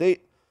Oklahoma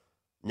State,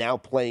 now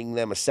playing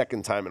them a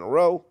second time in a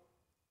row.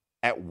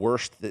 At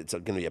worst, it's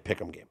going to be a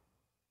pick'em game.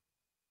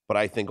 But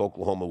I think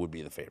Oklahoma would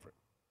be the favorite.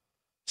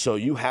 So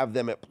you have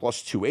them at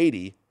plus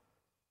 280,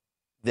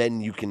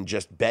 then you can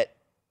just bet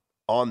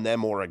on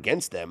them or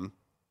against them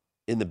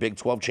in the Big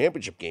 12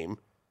 championship game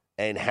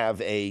and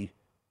have a,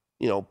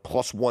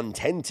 plus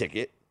 110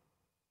 ticket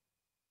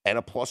and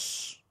a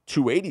plus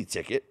 280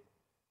 ticket,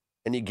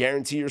 and you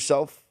guarantee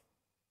yourself,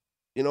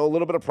 a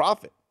little bit of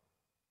profit.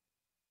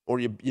 Or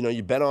you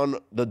bet on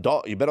the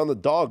dog. You bet on the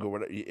dog, or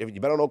whatever. If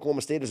you bet on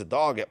Oklahoma State as a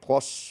dog at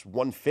plus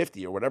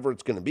 150 or whatever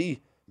it's going to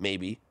be,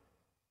 maybe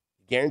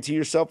guarantee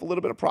yourself a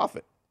little bit of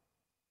profit.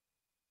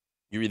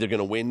 You're either going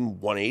to win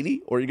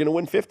 180 or you're going to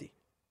win 50,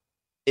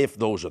 if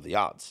those are the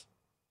odds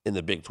in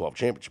the Big 12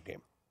 championship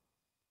game.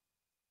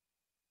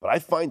 But I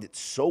find it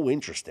so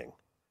interesting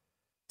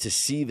to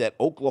see that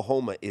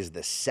Oklahoma is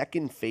the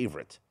second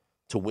favorite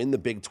to win the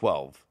Big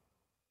 12,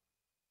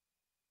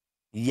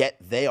 yet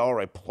they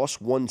are a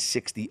plus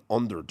 160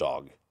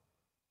 underdog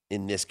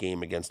in this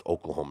game against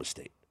Oklahoma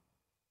State.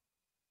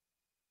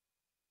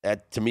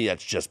 To me,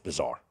 that's just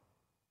bizarre.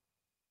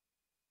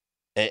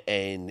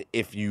 And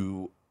if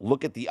you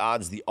look at the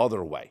odds the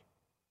other way,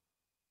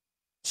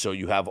 so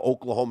you have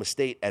Oklahoma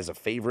State as a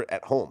favorite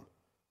at home.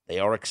 They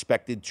are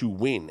expected to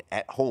win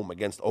at home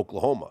against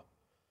Oklahoma.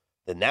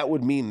 Then that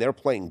would mean they're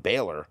playing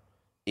Baylor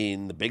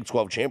in the Big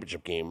 12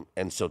 championship game.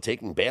 And so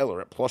taking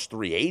Baylor at plus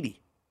 380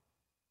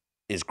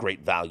 is great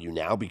value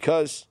now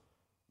because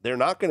they're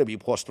not going to be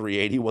plus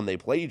 380 when they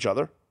play each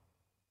other.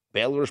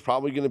 Baylor is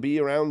probably going to be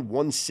around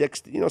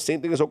 160.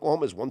 Same thing as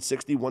Oklahoma is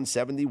 160,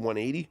 170,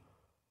 180.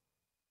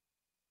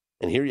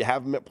 And here you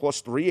have them at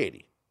plus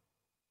 380.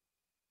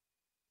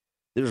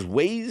 There's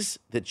ways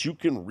that you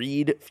can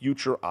read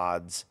future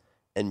odds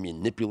and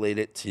manipulate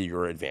it to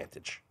your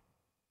advantage.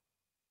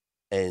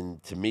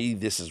 And to me,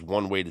 this is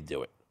one way to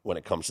do it when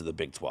it comes to the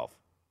Big 12.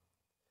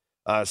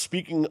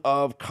 Speaking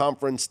of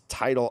conference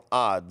title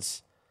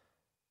odds,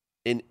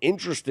 an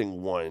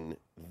interesting one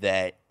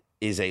that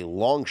is a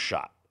long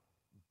shot,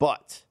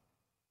 but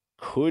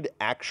could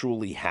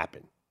actually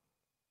happen.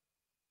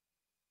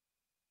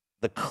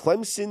 The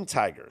Clemson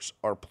Tigers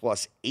are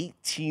plus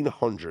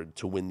 1,800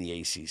 to win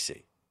the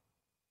ACC.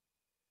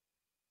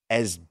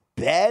 As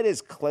bad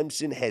as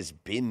Clemson has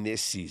been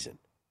this season,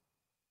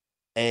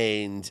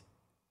 and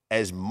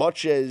as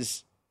much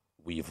as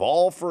we've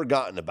all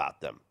forgotten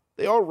about them,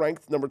 they are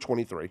ranked number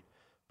 23,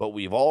 but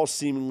we've all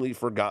seemingly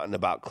forgotten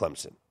about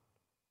Clemson.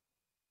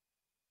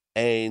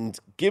 And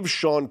give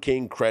Sean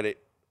King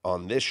credit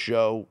on this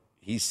show.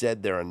 He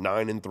said they're a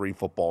 9-3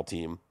 football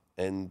team,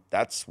 and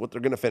that's what they're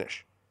going to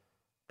finish.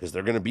 Because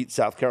they're going to beat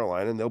South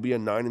Carolina, and they'll be a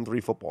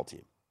 9-3 football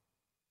team.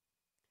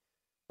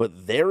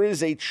 But there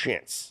is a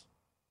chance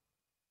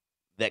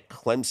that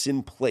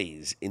Clemson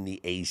plays in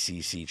the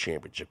ACC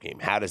championship game.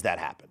 How does that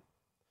happen?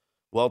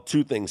 Well,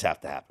 two things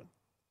have to happen.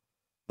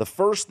 The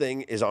first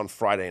thing is on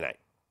Friday night,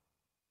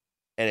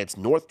 and it's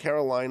North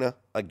Carolina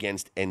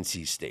against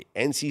NC State.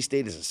 NC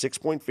State is a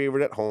 6-point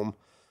favorite at home.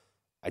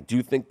 I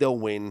do think they'll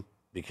win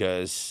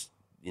because,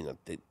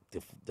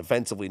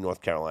 defensively,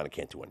 North Carolina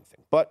can't do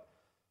anything. But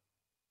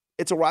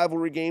it's a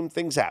rivalry game.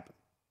 Things happen.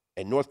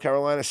 And North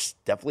Carolina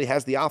definitely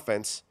has the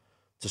offense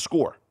to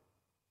score.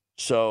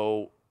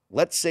 So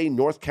let's say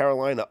North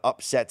Carolina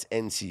upsets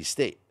NC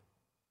State.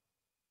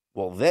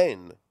 Well,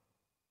 then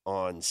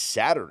on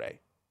Saturday,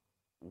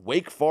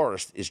 Wake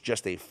Forest is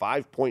just a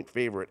 5-point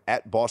favorite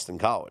at Boston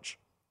College.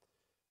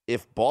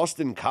 if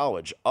Boston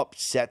College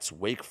upsets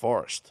Wake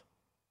Forest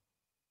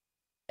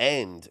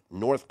and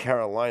North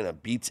Carolina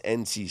beats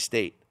NC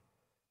State,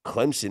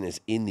 Clemson is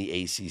in the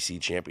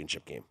ACC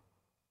championship game.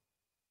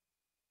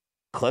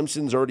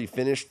 Clemson's already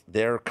finished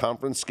their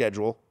conference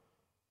schedule,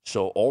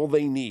 so all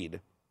they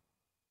need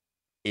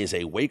is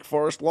a Wake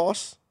Forest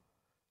loss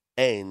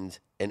and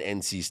an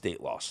NC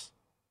State loss.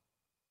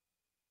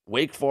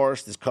 Wake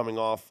Forest is coming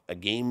off a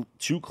game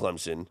to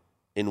Clemson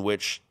in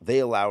which they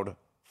allowed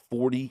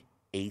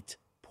 48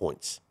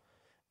 points.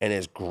 And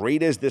as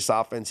great as this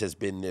offense has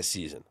been this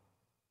season,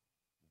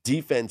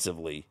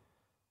 defensively,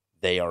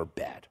 they are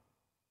bad.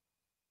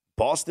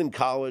 Boston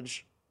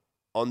College,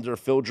 under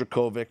Phil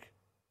Dracovic,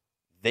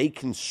 they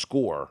can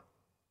score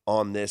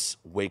on this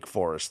Wake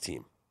Forest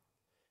team.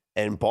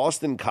 And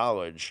Boston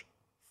College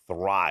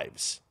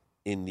thrives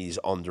in these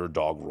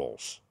underdog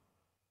roles.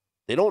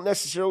 They don't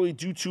necessarily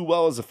do too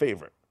well as a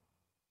favorite,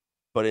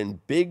 but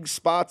in big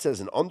spots as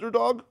an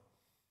underdog,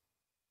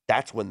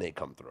 that's when they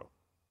come through.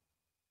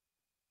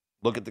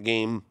 Look at the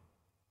game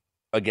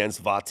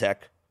against Vatek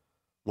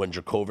when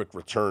Dracovic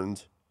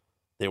returned.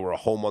 They were a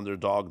home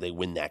underdog. They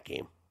win that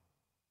game.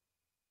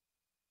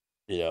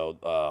 You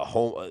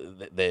know,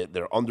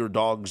 they're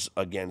underdogs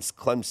against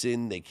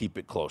Clemson. They keep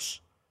it close.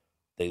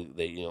 They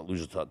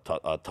lose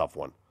a tough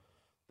one.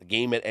 The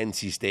game at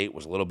NC State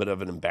was a little bit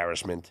of an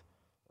embarrassment.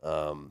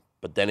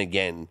 But then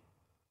again,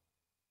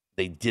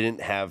 they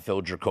didn't have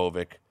Phil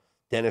Dracovic.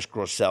 Dennis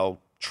Grosel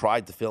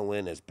tried to fill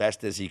in as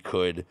best as he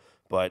could,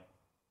 but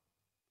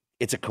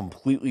it's a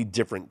completely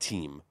different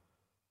team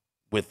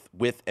with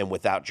and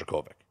without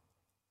Dracovic.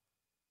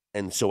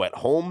 And so at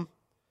home,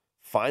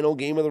 final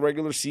game of the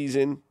regular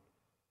season,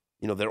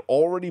 you know, they're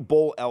already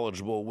bowl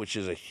eligible, which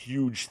is a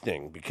huge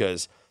thing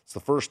because it's the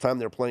first time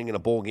they're playing in a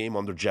bowl game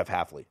under Jeff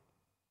Hafley.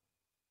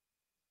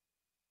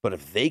 But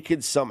if they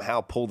could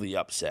somehow pull the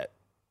upset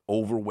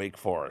over Wake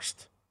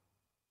Forest,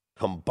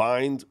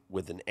 combined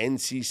with an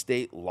NC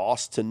State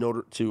loss to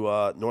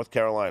North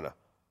Carolina,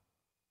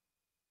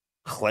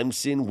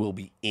 Clemson will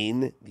be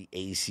in the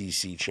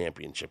ACC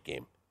championship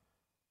game.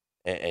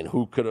 And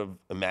who could have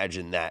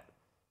imagined that,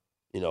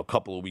 a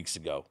couple of weeks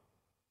ago,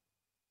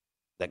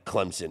 that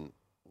Clemson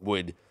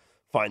would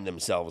find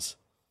themselves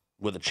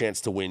with a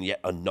chance to win yet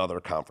another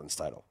conference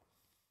title.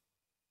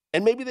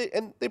 And maybe they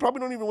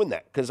probably don't even win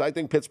that because I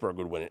think Pittsburgh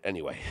would win it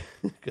anyway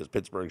because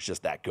Pittsburgh's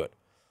just that good.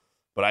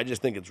 But I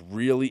just think it's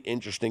really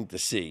interesting to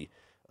see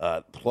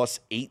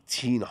plus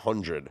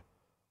 1,800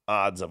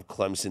 odds of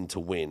Clemson to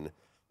win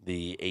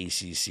the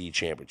ACC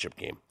championship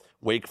game.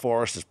 Wake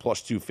Forest is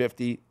plus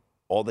 250.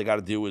 All they got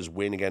to do is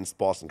win against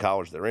Boston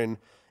College. They're in.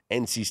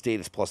 NC State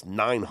is plus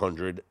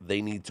 900.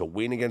 They need to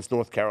win against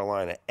North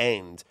Carolina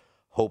and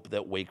hope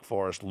that Wake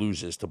Forest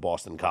loses to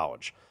Boston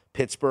College.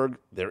 Pittsburgh,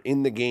 they're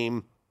in the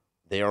game.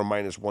 They are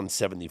minus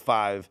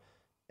 175.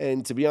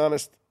 And to be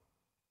honest,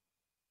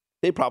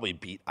 they probably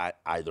beat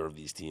either of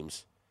these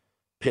teams.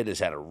 Pitt has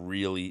had a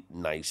really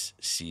nice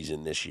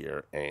season this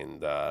year. And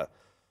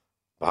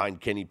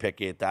behind Kenny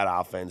Pickett, that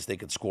offense, they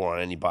could score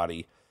on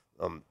anybody.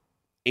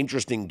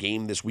 Interesting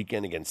game this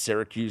weekend against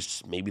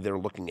Syracuse. Maybe they're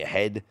looking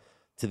ahead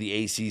to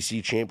the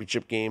ACC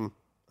championship game.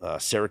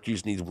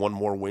 Syracuse needs one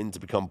more win to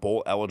become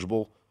bowl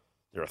eligible.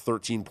 They're a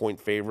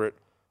 13-point favorite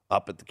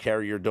up at the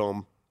Carrier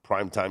Dome.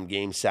 Primetime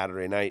game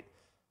Saturday night.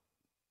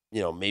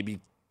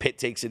 Maybe Pitt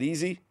takes it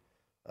easy.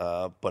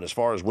 But as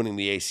far as winning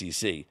the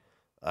ACC,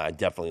 I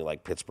definitely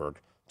like Pittsburgh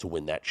to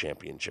win that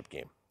championship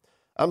game.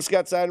 I'm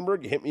Scott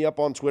Seidenberg. Hit me up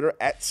on Twitter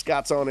at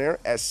ScottsOnAir,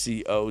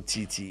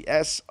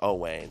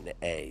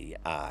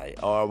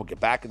 ScottsOnair. We'll get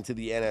back into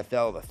the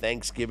NFL, the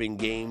Thanksgiving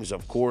games,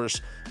 of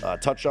course.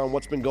 Touch on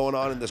what's been going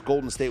on in this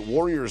Golden State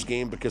Warriors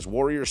game because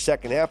Warriors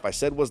second half, I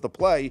said was the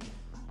play.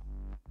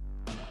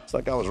 It's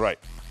like I was right.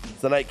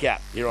 It's the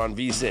Nightcap here on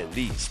VSiN,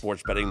 the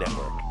Sports Betting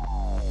Network.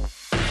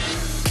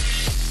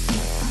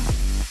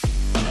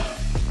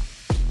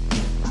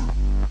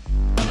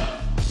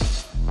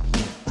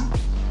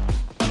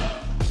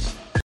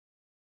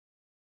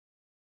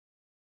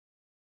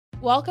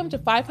 Welcome to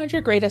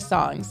 500 Greatest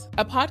Songs,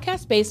 a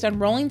podcast based on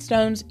Rolling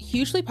Stone's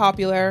hugely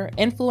popular,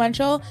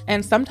 influential,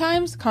 and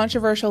sometimes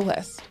controversial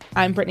list.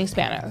 I'm Brittany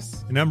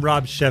Spanos. And I'm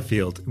Rob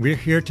Sheffield. We're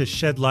here to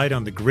shed light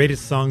on the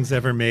greatest songs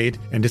ever made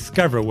and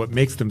discover what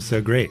makes them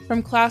so great.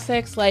 From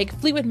classics like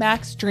Fleetwood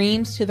Mac's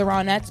Dreams to the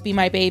Ronettes' Be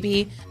My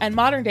Baby, and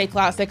modern-day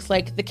classics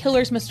like The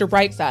Killer's Mr.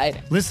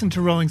 Brightside. Listen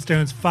to Rolling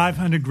Stone's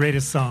 500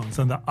 Greatest Songs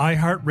on the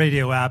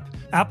iHeartRadio app,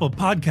 Apple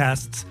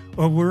Podcasts,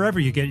 or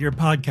wherever you get your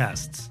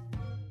podcasts.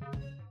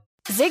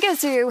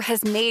 Zigazoo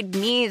has made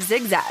me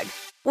zigzag.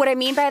 What I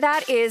mean by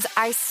that is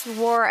I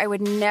swore I would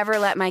never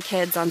let my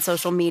kids on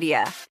social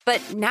media,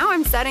 but now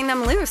I'm setting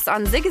them loose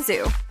on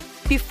Zigazoo.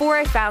 Before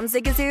I found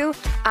Zigazoo,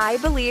 I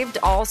believed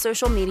all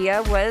social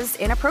media was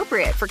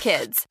inappropriate for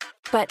kids.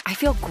 But I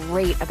feel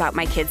great about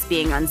my kids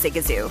being on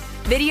Zigazoo.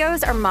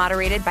 Videos are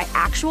moderated by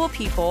actual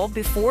people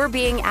before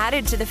being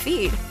added to the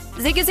feed.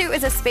 Zigazoo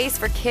is a space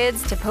for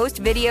kids to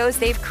post videos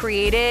they've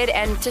created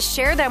and to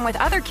share them with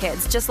other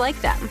kids just like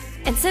them.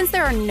 And since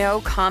there are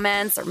no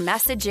comments or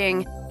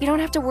messaging, you don't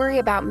have to worry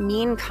about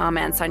mean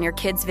comments on your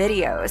kids'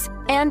 videos.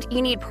 And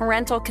you need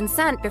parental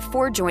consent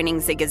before joining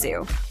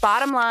Zigazoo.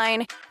 Bottom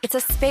line, it's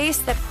a space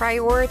that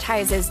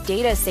prioritizes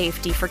data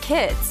safety for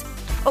kids.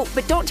 Oh,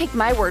 but don't take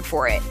my word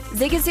for it.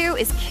 Zigazoo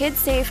is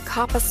KidSafe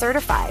COPPA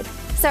certified.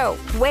 So,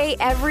 weigh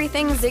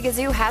everything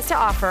Zigazoo has to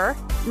offer.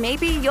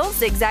 Maybe you'll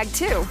zigzag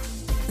too.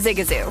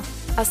 Zigazoo,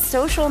 a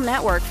social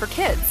network for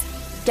kids.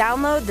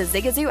 Download the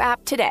Zigazoo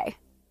app today.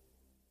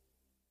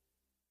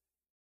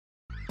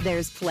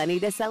 There's plenty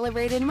to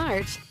celebrate in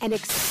March and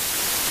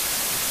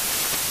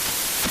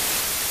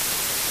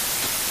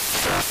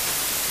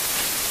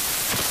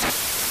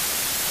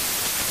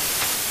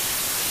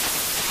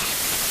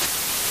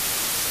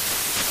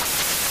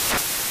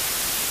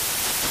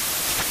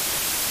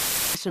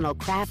National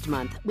Craft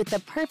Month with the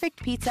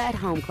perfect pizza at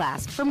home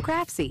class from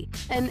Craftsy.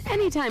 And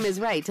anytime is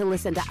right to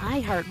listen to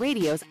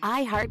iHeartRadio's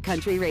iHeart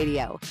Country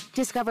Radio.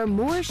 Discover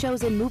more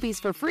shows and movies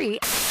for free.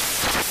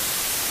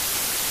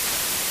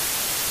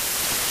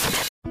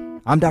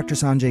 I'm Dr.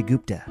 Sanjay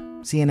Gupta,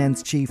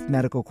 CNN's chief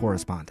medical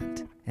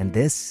correspondent, and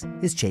this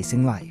is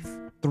Chasing Life.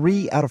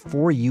 3 out of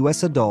 4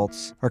 U.S.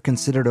 adults are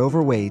considered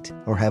overweight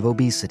or have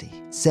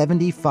obesity.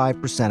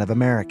 75% of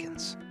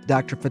Americans.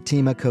 Dr.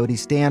 Fatima Cody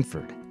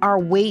Stanford. Our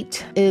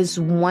weight is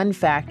one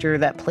factor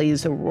that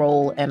plays a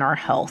role in our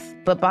health,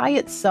 but by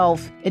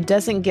itself, it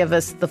doesn't give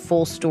us the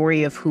full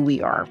story of who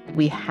we are.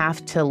 We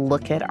have to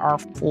look at our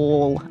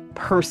full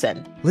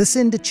person.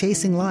 Listen to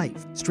Chasing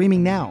Life,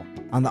 streaming now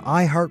on the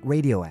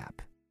iHeartRadio app.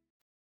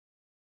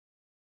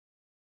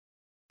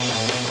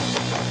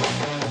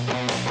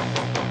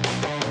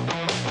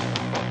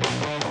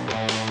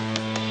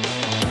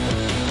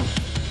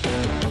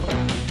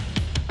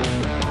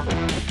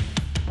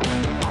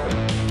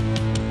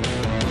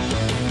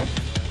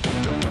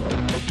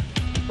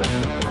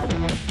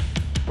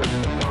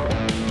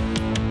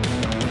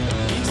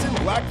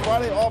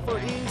 Friday offer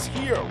is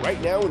here.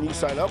 Right now, when you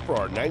sign up for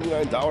our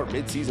 $99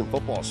 mid-season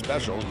football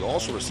special, you'll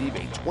also receive a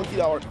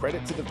 $20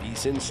 credit to the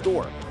VSiN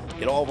store.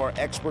 Get all of our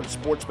expert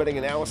sports betting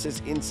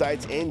analysis,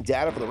 insights, and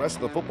data for the rest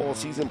of the football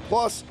season,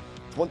 plus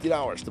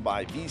 $20 to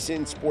buy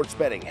VSiN sports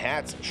betting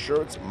hats,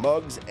 shirts,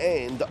 mugs,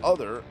 and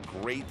other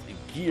great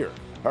gear.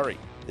 Hurry,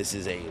 this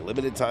is a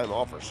limited time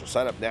offer, so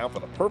sign up now for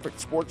the perfect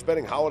sports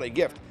betting holiday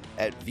gift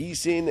at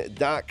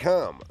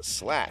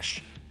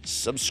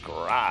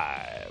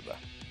vsin.com/subscribe.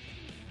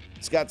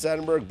 Scott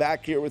Seidenberg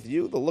back here with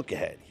you. The look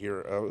ahead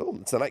here.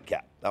 It's the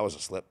nightcap. That was a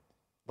slip.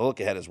 The look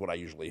ahead is what I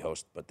usually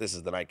host, but this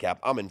is the nightcap.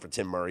 I'm in for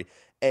Tim Murray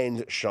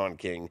and Sean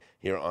King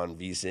here on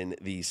VSiN,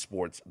 the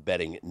Sports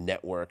Betting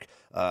Network.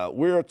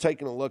 We're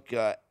taking a look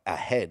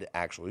ahead,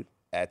 actually,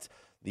 at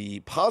the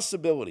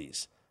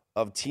possibilities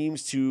of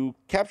teams to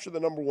capture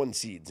the number one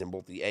seeds in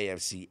both the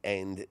AFC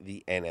and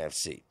the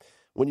NFC.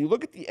 When you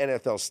look at the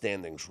NFL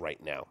standings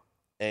right now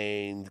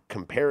and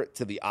compare it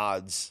to the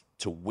odds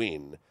to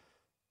win,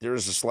 there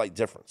is a slight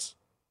difference.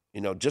 You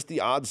know, just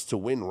the odds to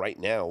win right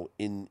now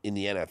in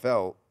the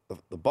NFL,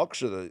 the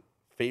Bucs are the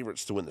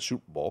favorites to win the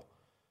Super Bowl,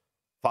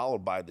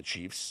 followed by the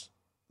Chiefs,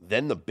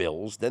 then the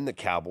Bills, then the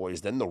Cowboys,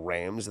 then the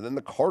Rams, and then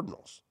the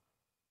Cardinals.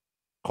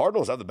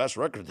 Cardinals have the best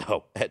record,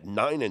 though, at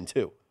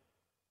 9-2.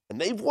 And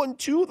they've won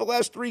 2 of the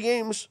last 3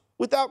 games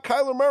without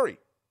Kyler Murray.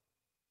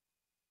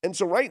 And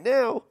so right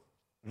now,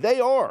 they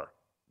are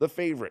the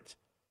favorite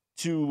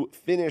to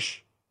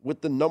finish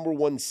with the number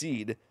one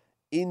seed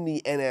in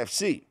the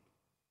NFC.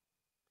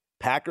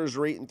 Packers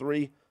are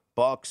 8-3.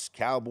 Bucs,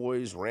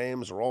 Cowboys,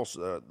 Rams are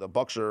also the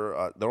Bucs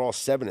are they're all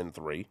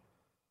 7-3.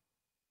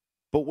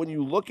 But when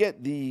you look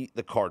at the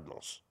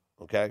Cardinals,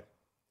 okay,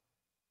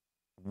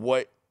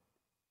 what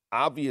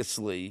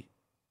obviously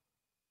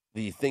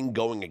the thing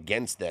going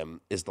against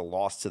them is the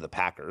loss to the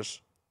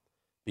Packers,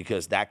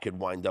 because that could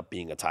wind up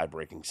being a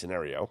tie-breaking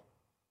scenario.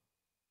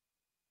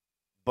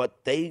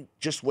 But they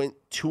just went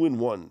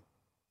 2-1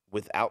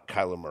 without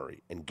Kyler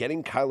Murray, and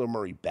getting Kyler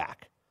Murray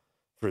back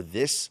for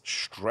this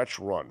stretch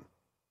run,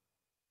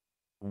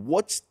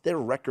 what's their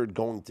record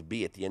going to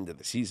be at the end of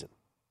the season?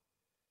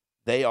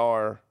 They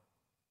are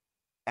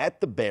at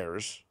the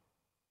Bears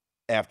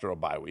after a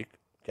bye week,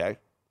 okay?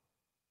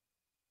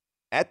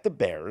 At the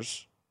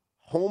Bears,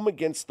 home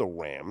against the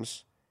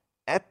Rams,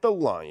 at the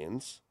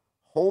Lions,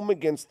 home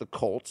against the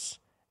Colts,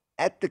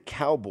 at the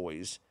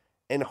Cowboys,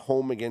 and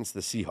home against the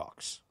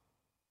Seahawks.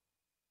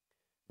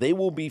 They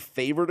will be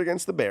favored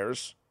against the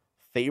Bears,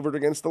 favored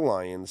against the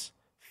Lions,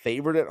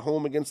 favored at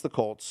home against the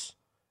Colts,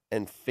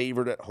 and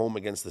favored at home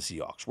against the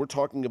Seahawks. We're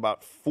talking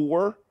about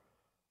 4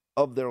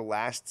 of their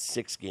last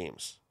 6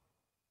 games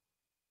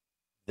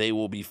they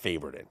will be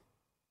favored in.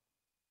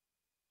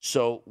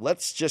 So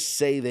let's just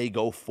say they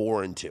go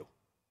 4-2.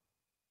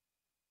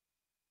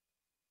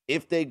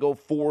 If they go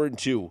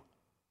 4-2,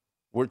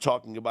 we're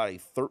talking about a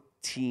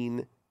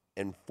 13-4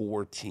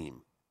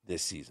 team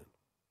this season.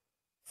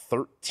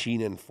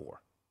 13-4.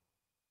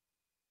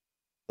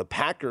 The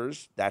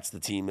Packers, that's the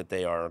team that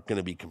they are going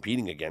to be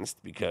competing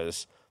against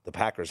because the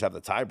Packers have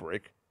the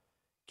tiebreak.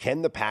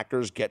 Can the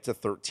Packers get to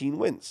 13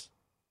 wins?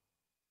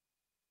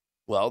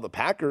 Well, the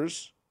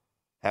Packers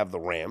have the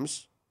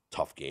Rams,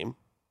 tough game.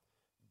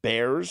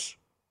 Bears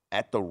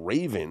at the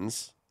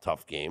Ravens,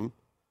 tough game.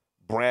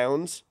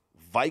 Browns,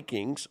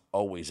 Vikings,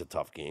 always a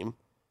tough game.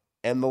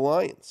 And the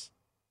Lions.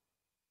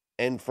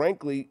 And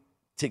frankly,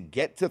 to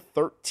get to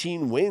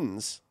 13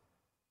 wins,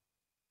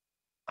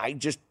 I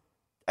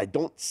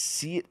don't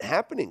see it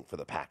happening for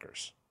the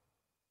Packers.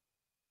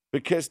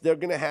 Because they're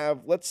going to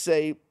have, let's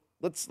say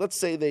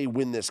they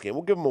win this game.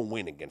 We'll give them a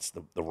win against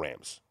the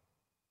Rams.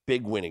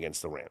 Big win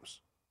against the Rams.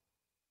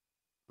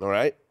 All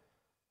right?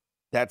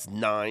 That's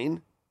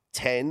 9,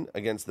 10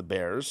 against the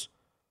Bears,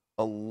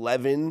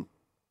 11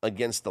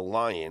 against the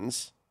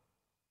Lions,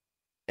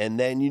 and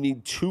then you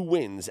need 2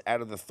 wins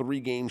out of the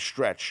 3-game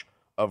stretch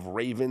of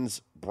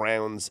Ravens,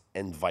 Browns,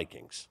 and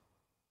Vikings.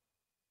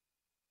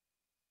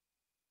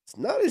 It's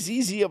not as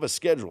easy of a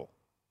schedule.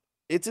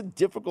 It's a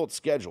difficult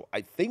schedule.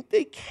 I think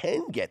they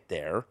can get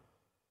there,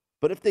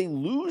 but if they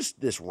lose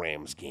this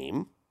Rams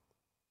game,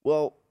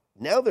 well,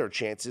 now their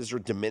chances are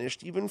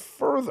diminished even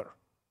further.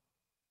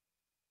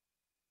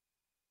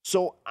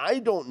 So I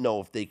don't know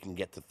if they can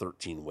get to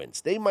 13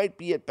 wins. They might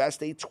be at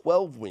best a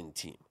 12-win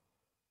team.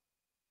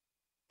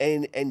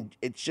 And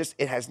it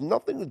has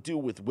nothing to do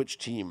with which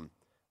team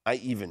I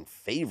even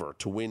favor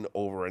to win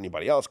over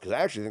anybody else, because I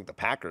actually think the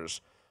Packers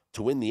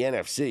to win the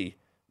NFC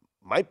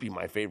might be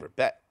my favorite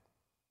bet.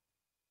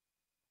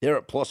 They're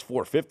at plus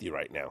 450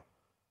 right now.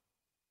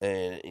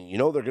 And you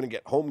know they're going to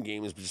get home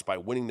games just by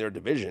winning their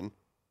division.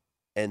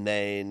 And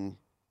then,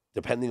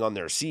 depending on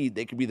their seed,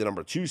 they could be the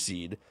number 2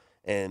 seed,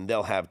 and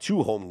they'll have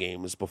 2 home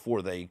games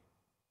before they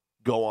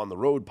go on the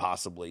road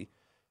possibly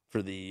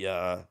for the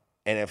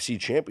NFC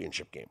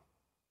Championship game.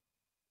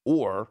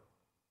 Or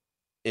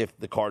if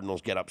the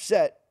Cardinals get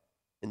upset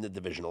in the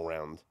divisional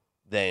round,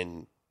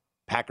 then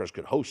Packers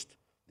could host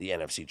the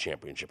NFC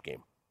Championship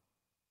game.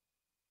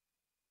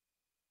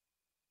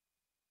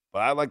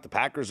 But I like the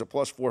Packers at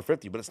plus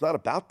 450, but it's not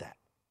about that.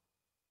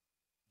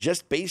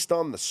 Just based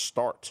on the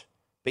start,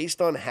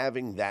 based on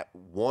having that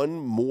one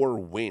more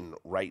win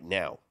right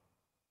now,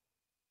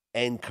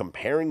 and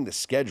comparing the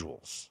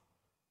schedules,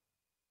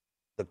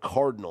 the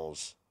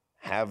Cardinals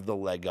have the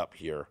leg up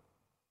here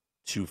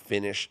to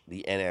finish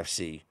the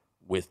NFC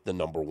with the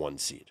number 1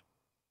 seed.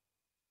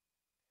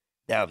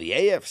 Now, the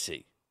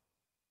AFC,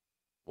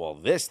 well,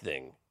 this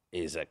thing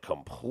is a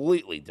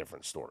completely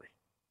different story.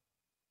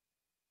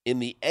 In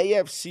the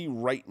AFC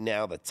right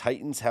now, the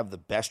Titans have the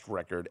best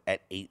record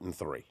at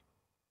 8-3.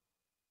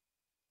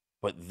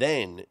 But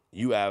then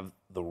you have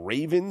the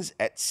Ravens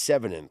at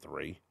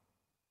 7-3,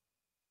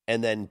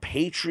 and then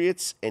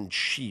Patriots and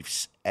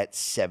Chiefs at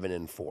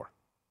 7-4.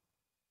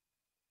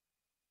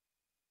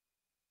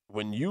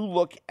 When you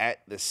look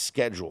at the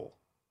schedule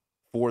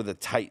for the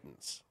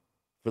Titans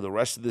for the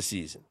rest of the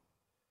season,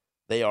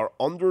 they are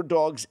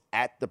underdogs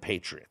at the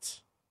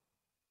Patriots.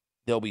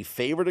 They'll be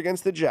favored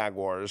against the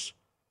Jaguars,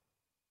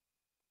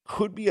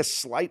 could be a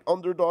slight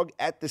underdog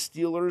at the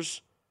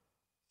Steelers,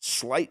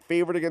 slight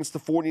favorite against the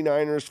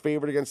 49ers,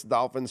 favorite against the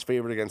Dolphins,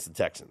 favorite against the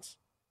Texans.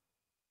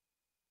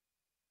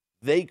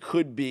 They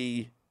could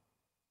be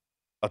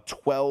a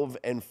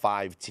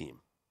 12-5 team,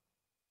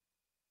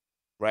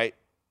 right?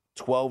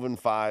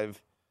 12-5.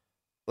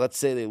 Let's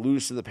say they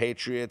lose to the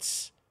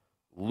Patriots,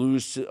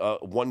 lose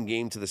one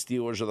game to the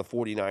Steelers or the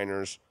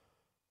 49ers,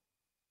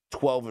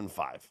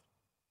 12-5.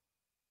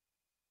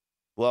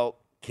 Well,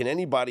 can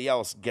anybody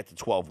else get to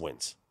 12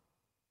 wins?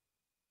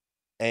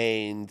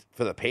 And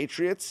for the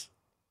Patriots,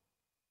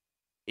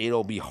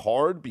 it'll be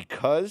hard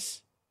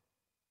because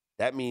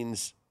that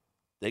means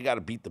they got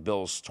to beat the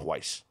Bills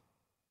twice.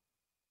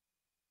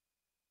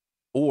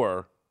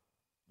 Or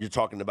you're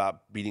talking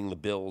about beating the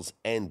Bills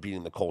and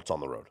beating the Colts on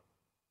the road.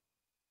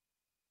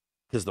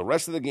 Because the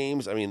rest of the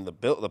games, I mean,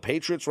 the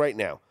Patriots right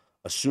now,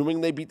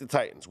 assuming they beat the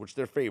Titans, which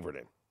they're favored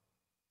in,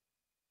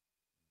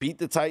 beat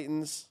the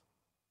Titans,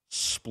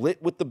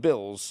 split with the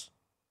Bills,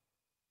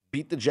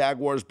 beat the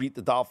Jaguars, beat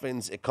the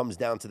Dolphins, it comes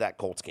down to that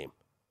Colts game.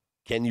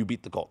 Can you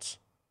beat the Colts?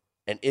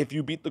 And if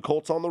you beat the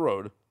Colts on the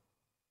road,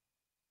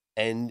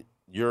 and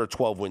you're a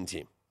 12-win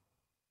team,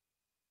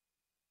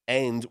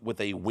 and with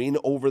a win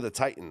over the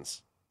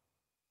Titans,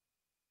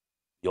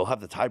 you'll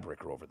have the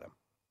tiebreaker over them.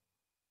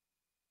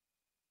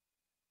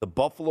 The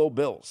Buffalo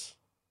Bills,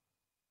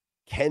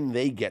 can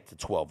they get to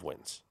 12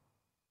 wins?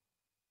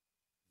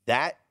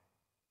 That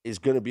is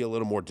going to be a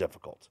little more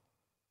difficult.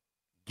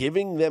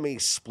 Giving them a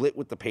split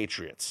with the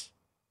Patriots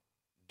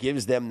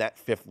gives them that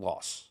 5th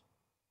loss.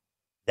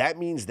 That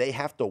means they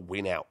have to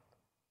win out.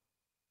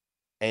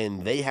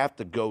 And they have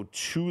to go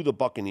to the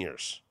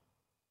Buccaneers.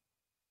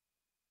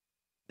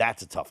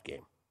 That's a tough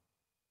game.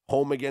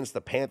 Home against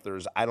the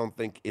Panthers, I don't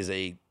think is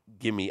a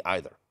gimme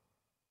either.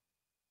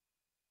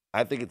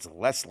 I think it's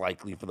less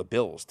likely for the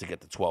Bills to get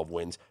to 12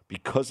 wins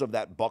because of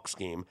that Bucs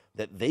game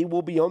that they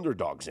will be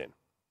underdogs in.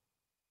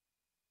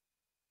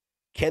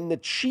 Can the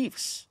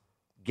Chiefs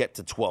get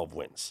to 12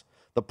 wins?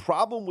 The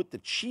problem with the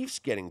Chiefs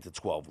getting to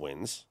 12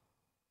 wins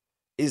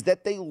is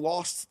that they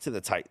lost to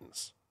the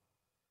Titans.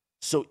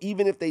 So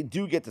even if they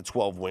do get to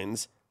 12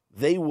 wins,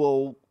 they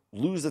will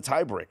lose the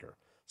tiebreaker.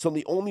 So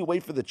the only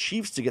way for the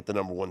Chiefs to get the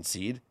number 1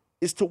 seed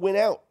is to win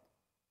out.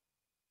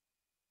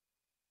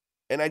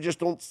 And I just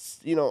don't,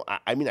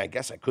 I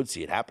guess I could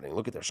see it happening.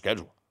 Look at their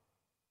schedule.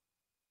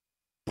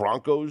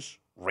 Broncos,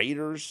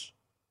 Raiders,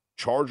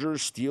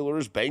 Chargers,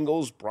 Steelers,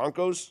 Bengals,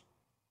 Broncos.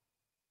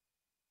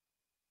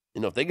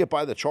 If they get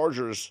by the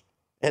Chargers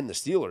and the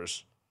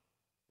Steelers,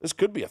 this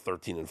could be a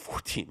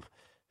 13-4 team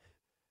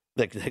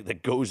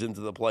that goes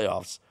into the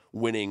playoffs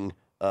winning,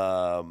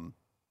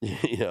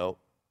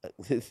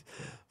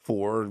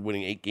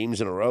 winning 8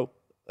 games in a row.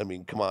 I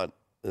mean, come on.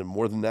 And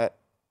more than that,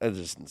 that's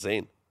just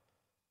insane.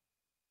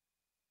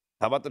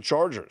 How about the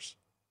Chargers?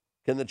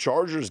 Can the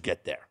Chargers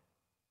get there?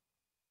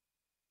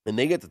 And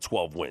they get to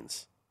 12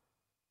 wins.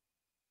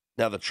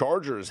 Now, the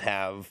Chargers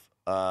have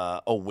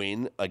a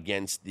win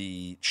against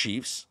the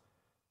Chiefs,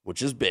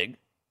 which is big.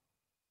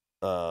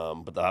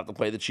 But they'll have to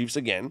play the Chiefs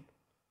again.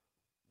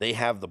 They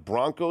have the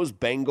Broncos,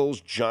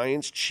 Bengals,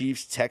 Giants,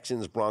 Chiefs,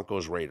 Texans,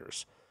 Broncos,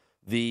 Raiders.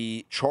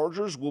 The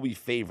Chargers will be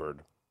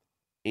favored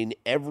in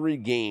every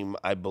game,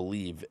 I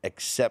believe,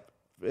 except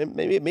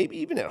maybe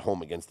even at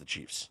home against the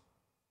Chiefs.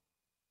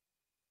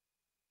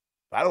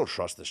 I don't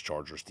trust this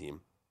Chargers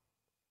team.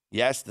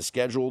 Yes, the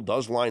schedule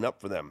does line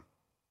up for them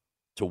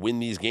to win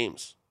these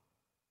games.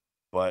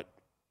 But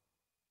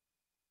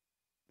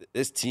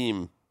this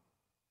team,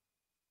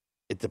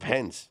 it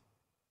depends.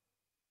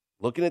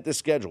 Looking at the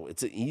schedule,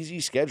 it's an easy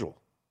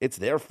schedule. It's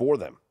there for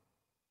them.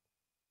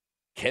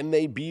 Can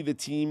they be the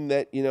team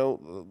that,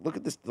 look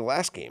at this, the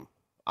last game.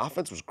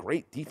 Offense was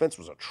great. Defense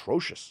was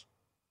atrocious.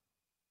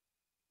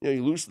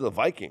 You lose to the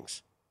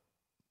Vikings.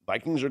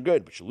 Vikings are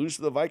good, but you lose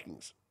to the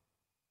Vikings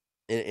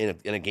in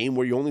a game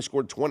where you only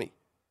scored 20.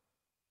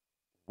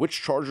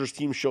 Which Chargers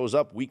team shows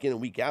up week in and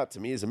week out, to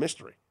me, is a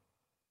mystery.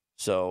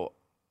 So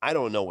I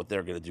don't know what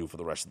they're going to do for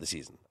the rest of the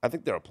season. I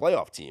think they're a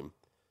playoff team,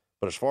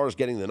 but as far as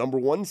getting the number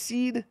 1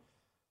 seed,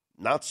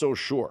 not so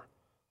sure.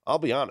 I'll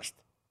be honest.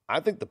 I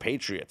think the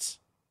Patriots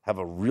have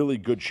a really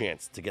good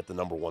chance to get the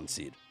number 1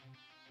 seed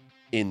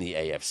in the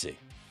AFC.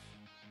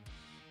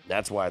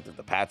 That's why I think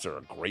the Pats are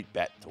a great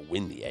bet to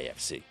win the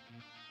AFC.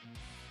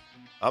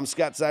 I'm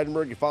Scott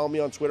Seidenberg. You follow me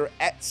on Twitter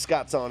at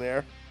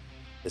ScottsOnAir.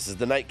 This is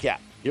the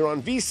Nightcap here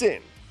on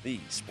VSiN, the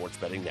Sports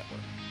Betting Network.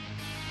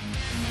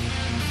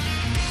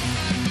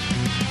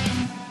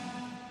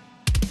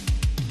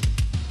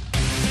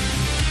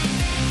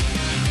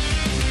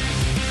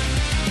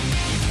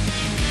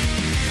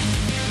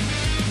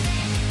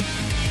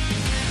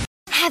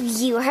 Have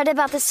you heard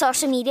about the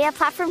social media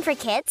platform for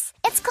kids?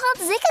 It's called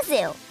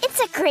Zigazoo. It's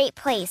a great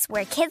place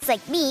where kids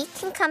like me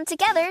can come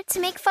together to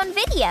make fun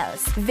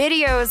videos.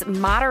 Videos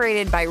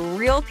moderated by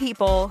real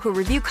people who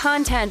review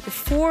content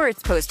before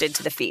it's posted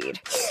to the feed.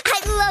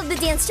 I love the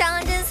dance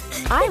challenges.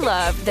 I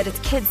love that it's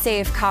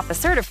KidSafe COPPA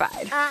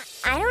certified.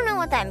 I don't know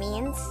what that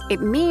means.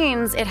 It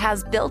means it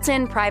has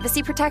built-in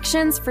privacy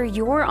protections for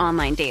your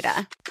online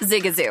data.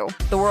 Zigazoo,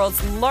 the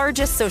world's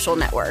largest social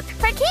network.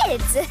 For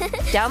kids.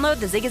 Download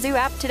the Zigazoo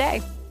app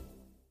today.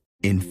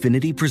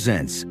 Infiniti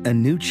presents a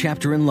new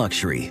chapter in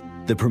luxury,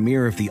 the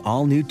premiere of the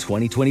all-new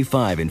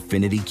 2025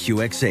 Infiniti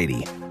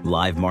QX80,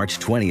 live March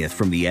 20th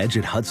from the Edge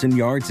at Hudson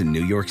Yards in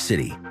New York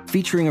City,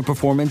 featuring a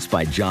performance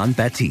by John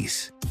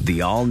Batiste.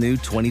 The all-new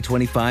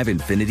 2025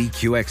 Infiniti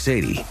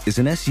QX80 is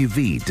an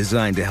SUV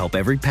designed to help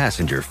every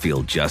passenger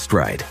feel just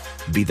right.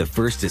 Be the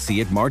first to see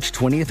it March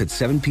 20th at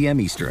 7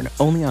 p.m. Eastern,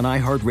 only on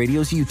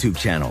iHeartRadio's YouTube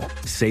channel.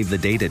 Save the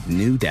date at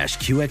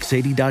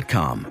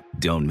new-QX80.com.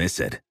 Don't miss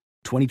it.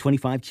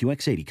 2025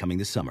 QX80 coming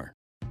this summer.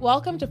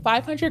 Welcome to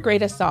 500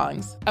 Greatest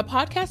Songs, a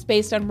podcast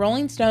based on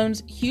Rolling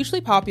Stone's hugely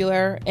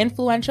popular,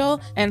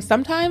 influential, and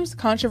sometimes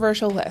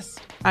controversial list.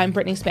 I'm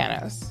Brittany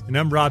Spanos. And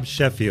I'm Rob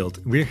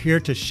Sheffield. We're here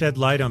to shed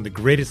light on the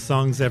greatest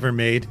songs ever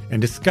made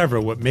and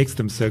discover what makes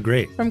them so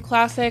great. From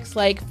classics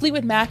like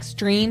Fleetwood Mac's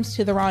Dreams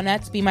to the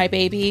Ronettes' Be My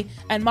Baby,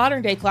 and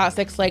modern-day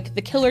classics like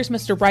The Killer's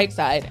Mr.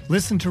 Brightside.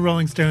 Listen to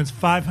Rolling Stone's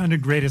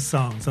 500 Greatest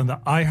Songs on the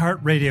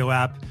iHeartRadio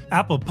app,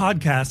 Apple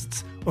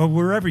Podcasts, or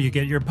wherever you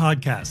get your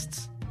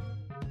podcasts.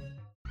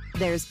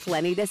 There's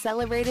plenty to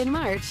celebrate in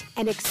March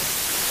and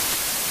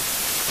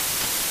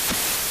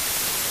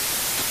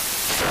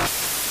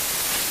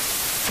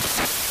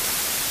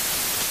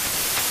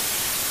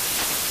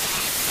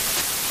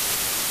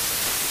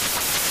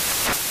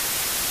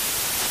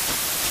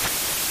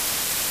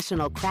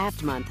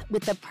Craft Month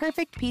with the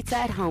perfect pizza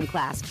at home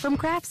class from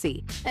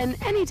Craftsy.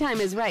 And anytime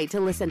is right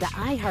to listen to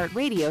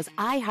iHeartRadio's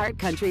iHeart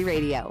Country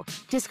Radio.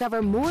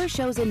 Discover more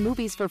shows and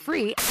movies for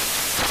free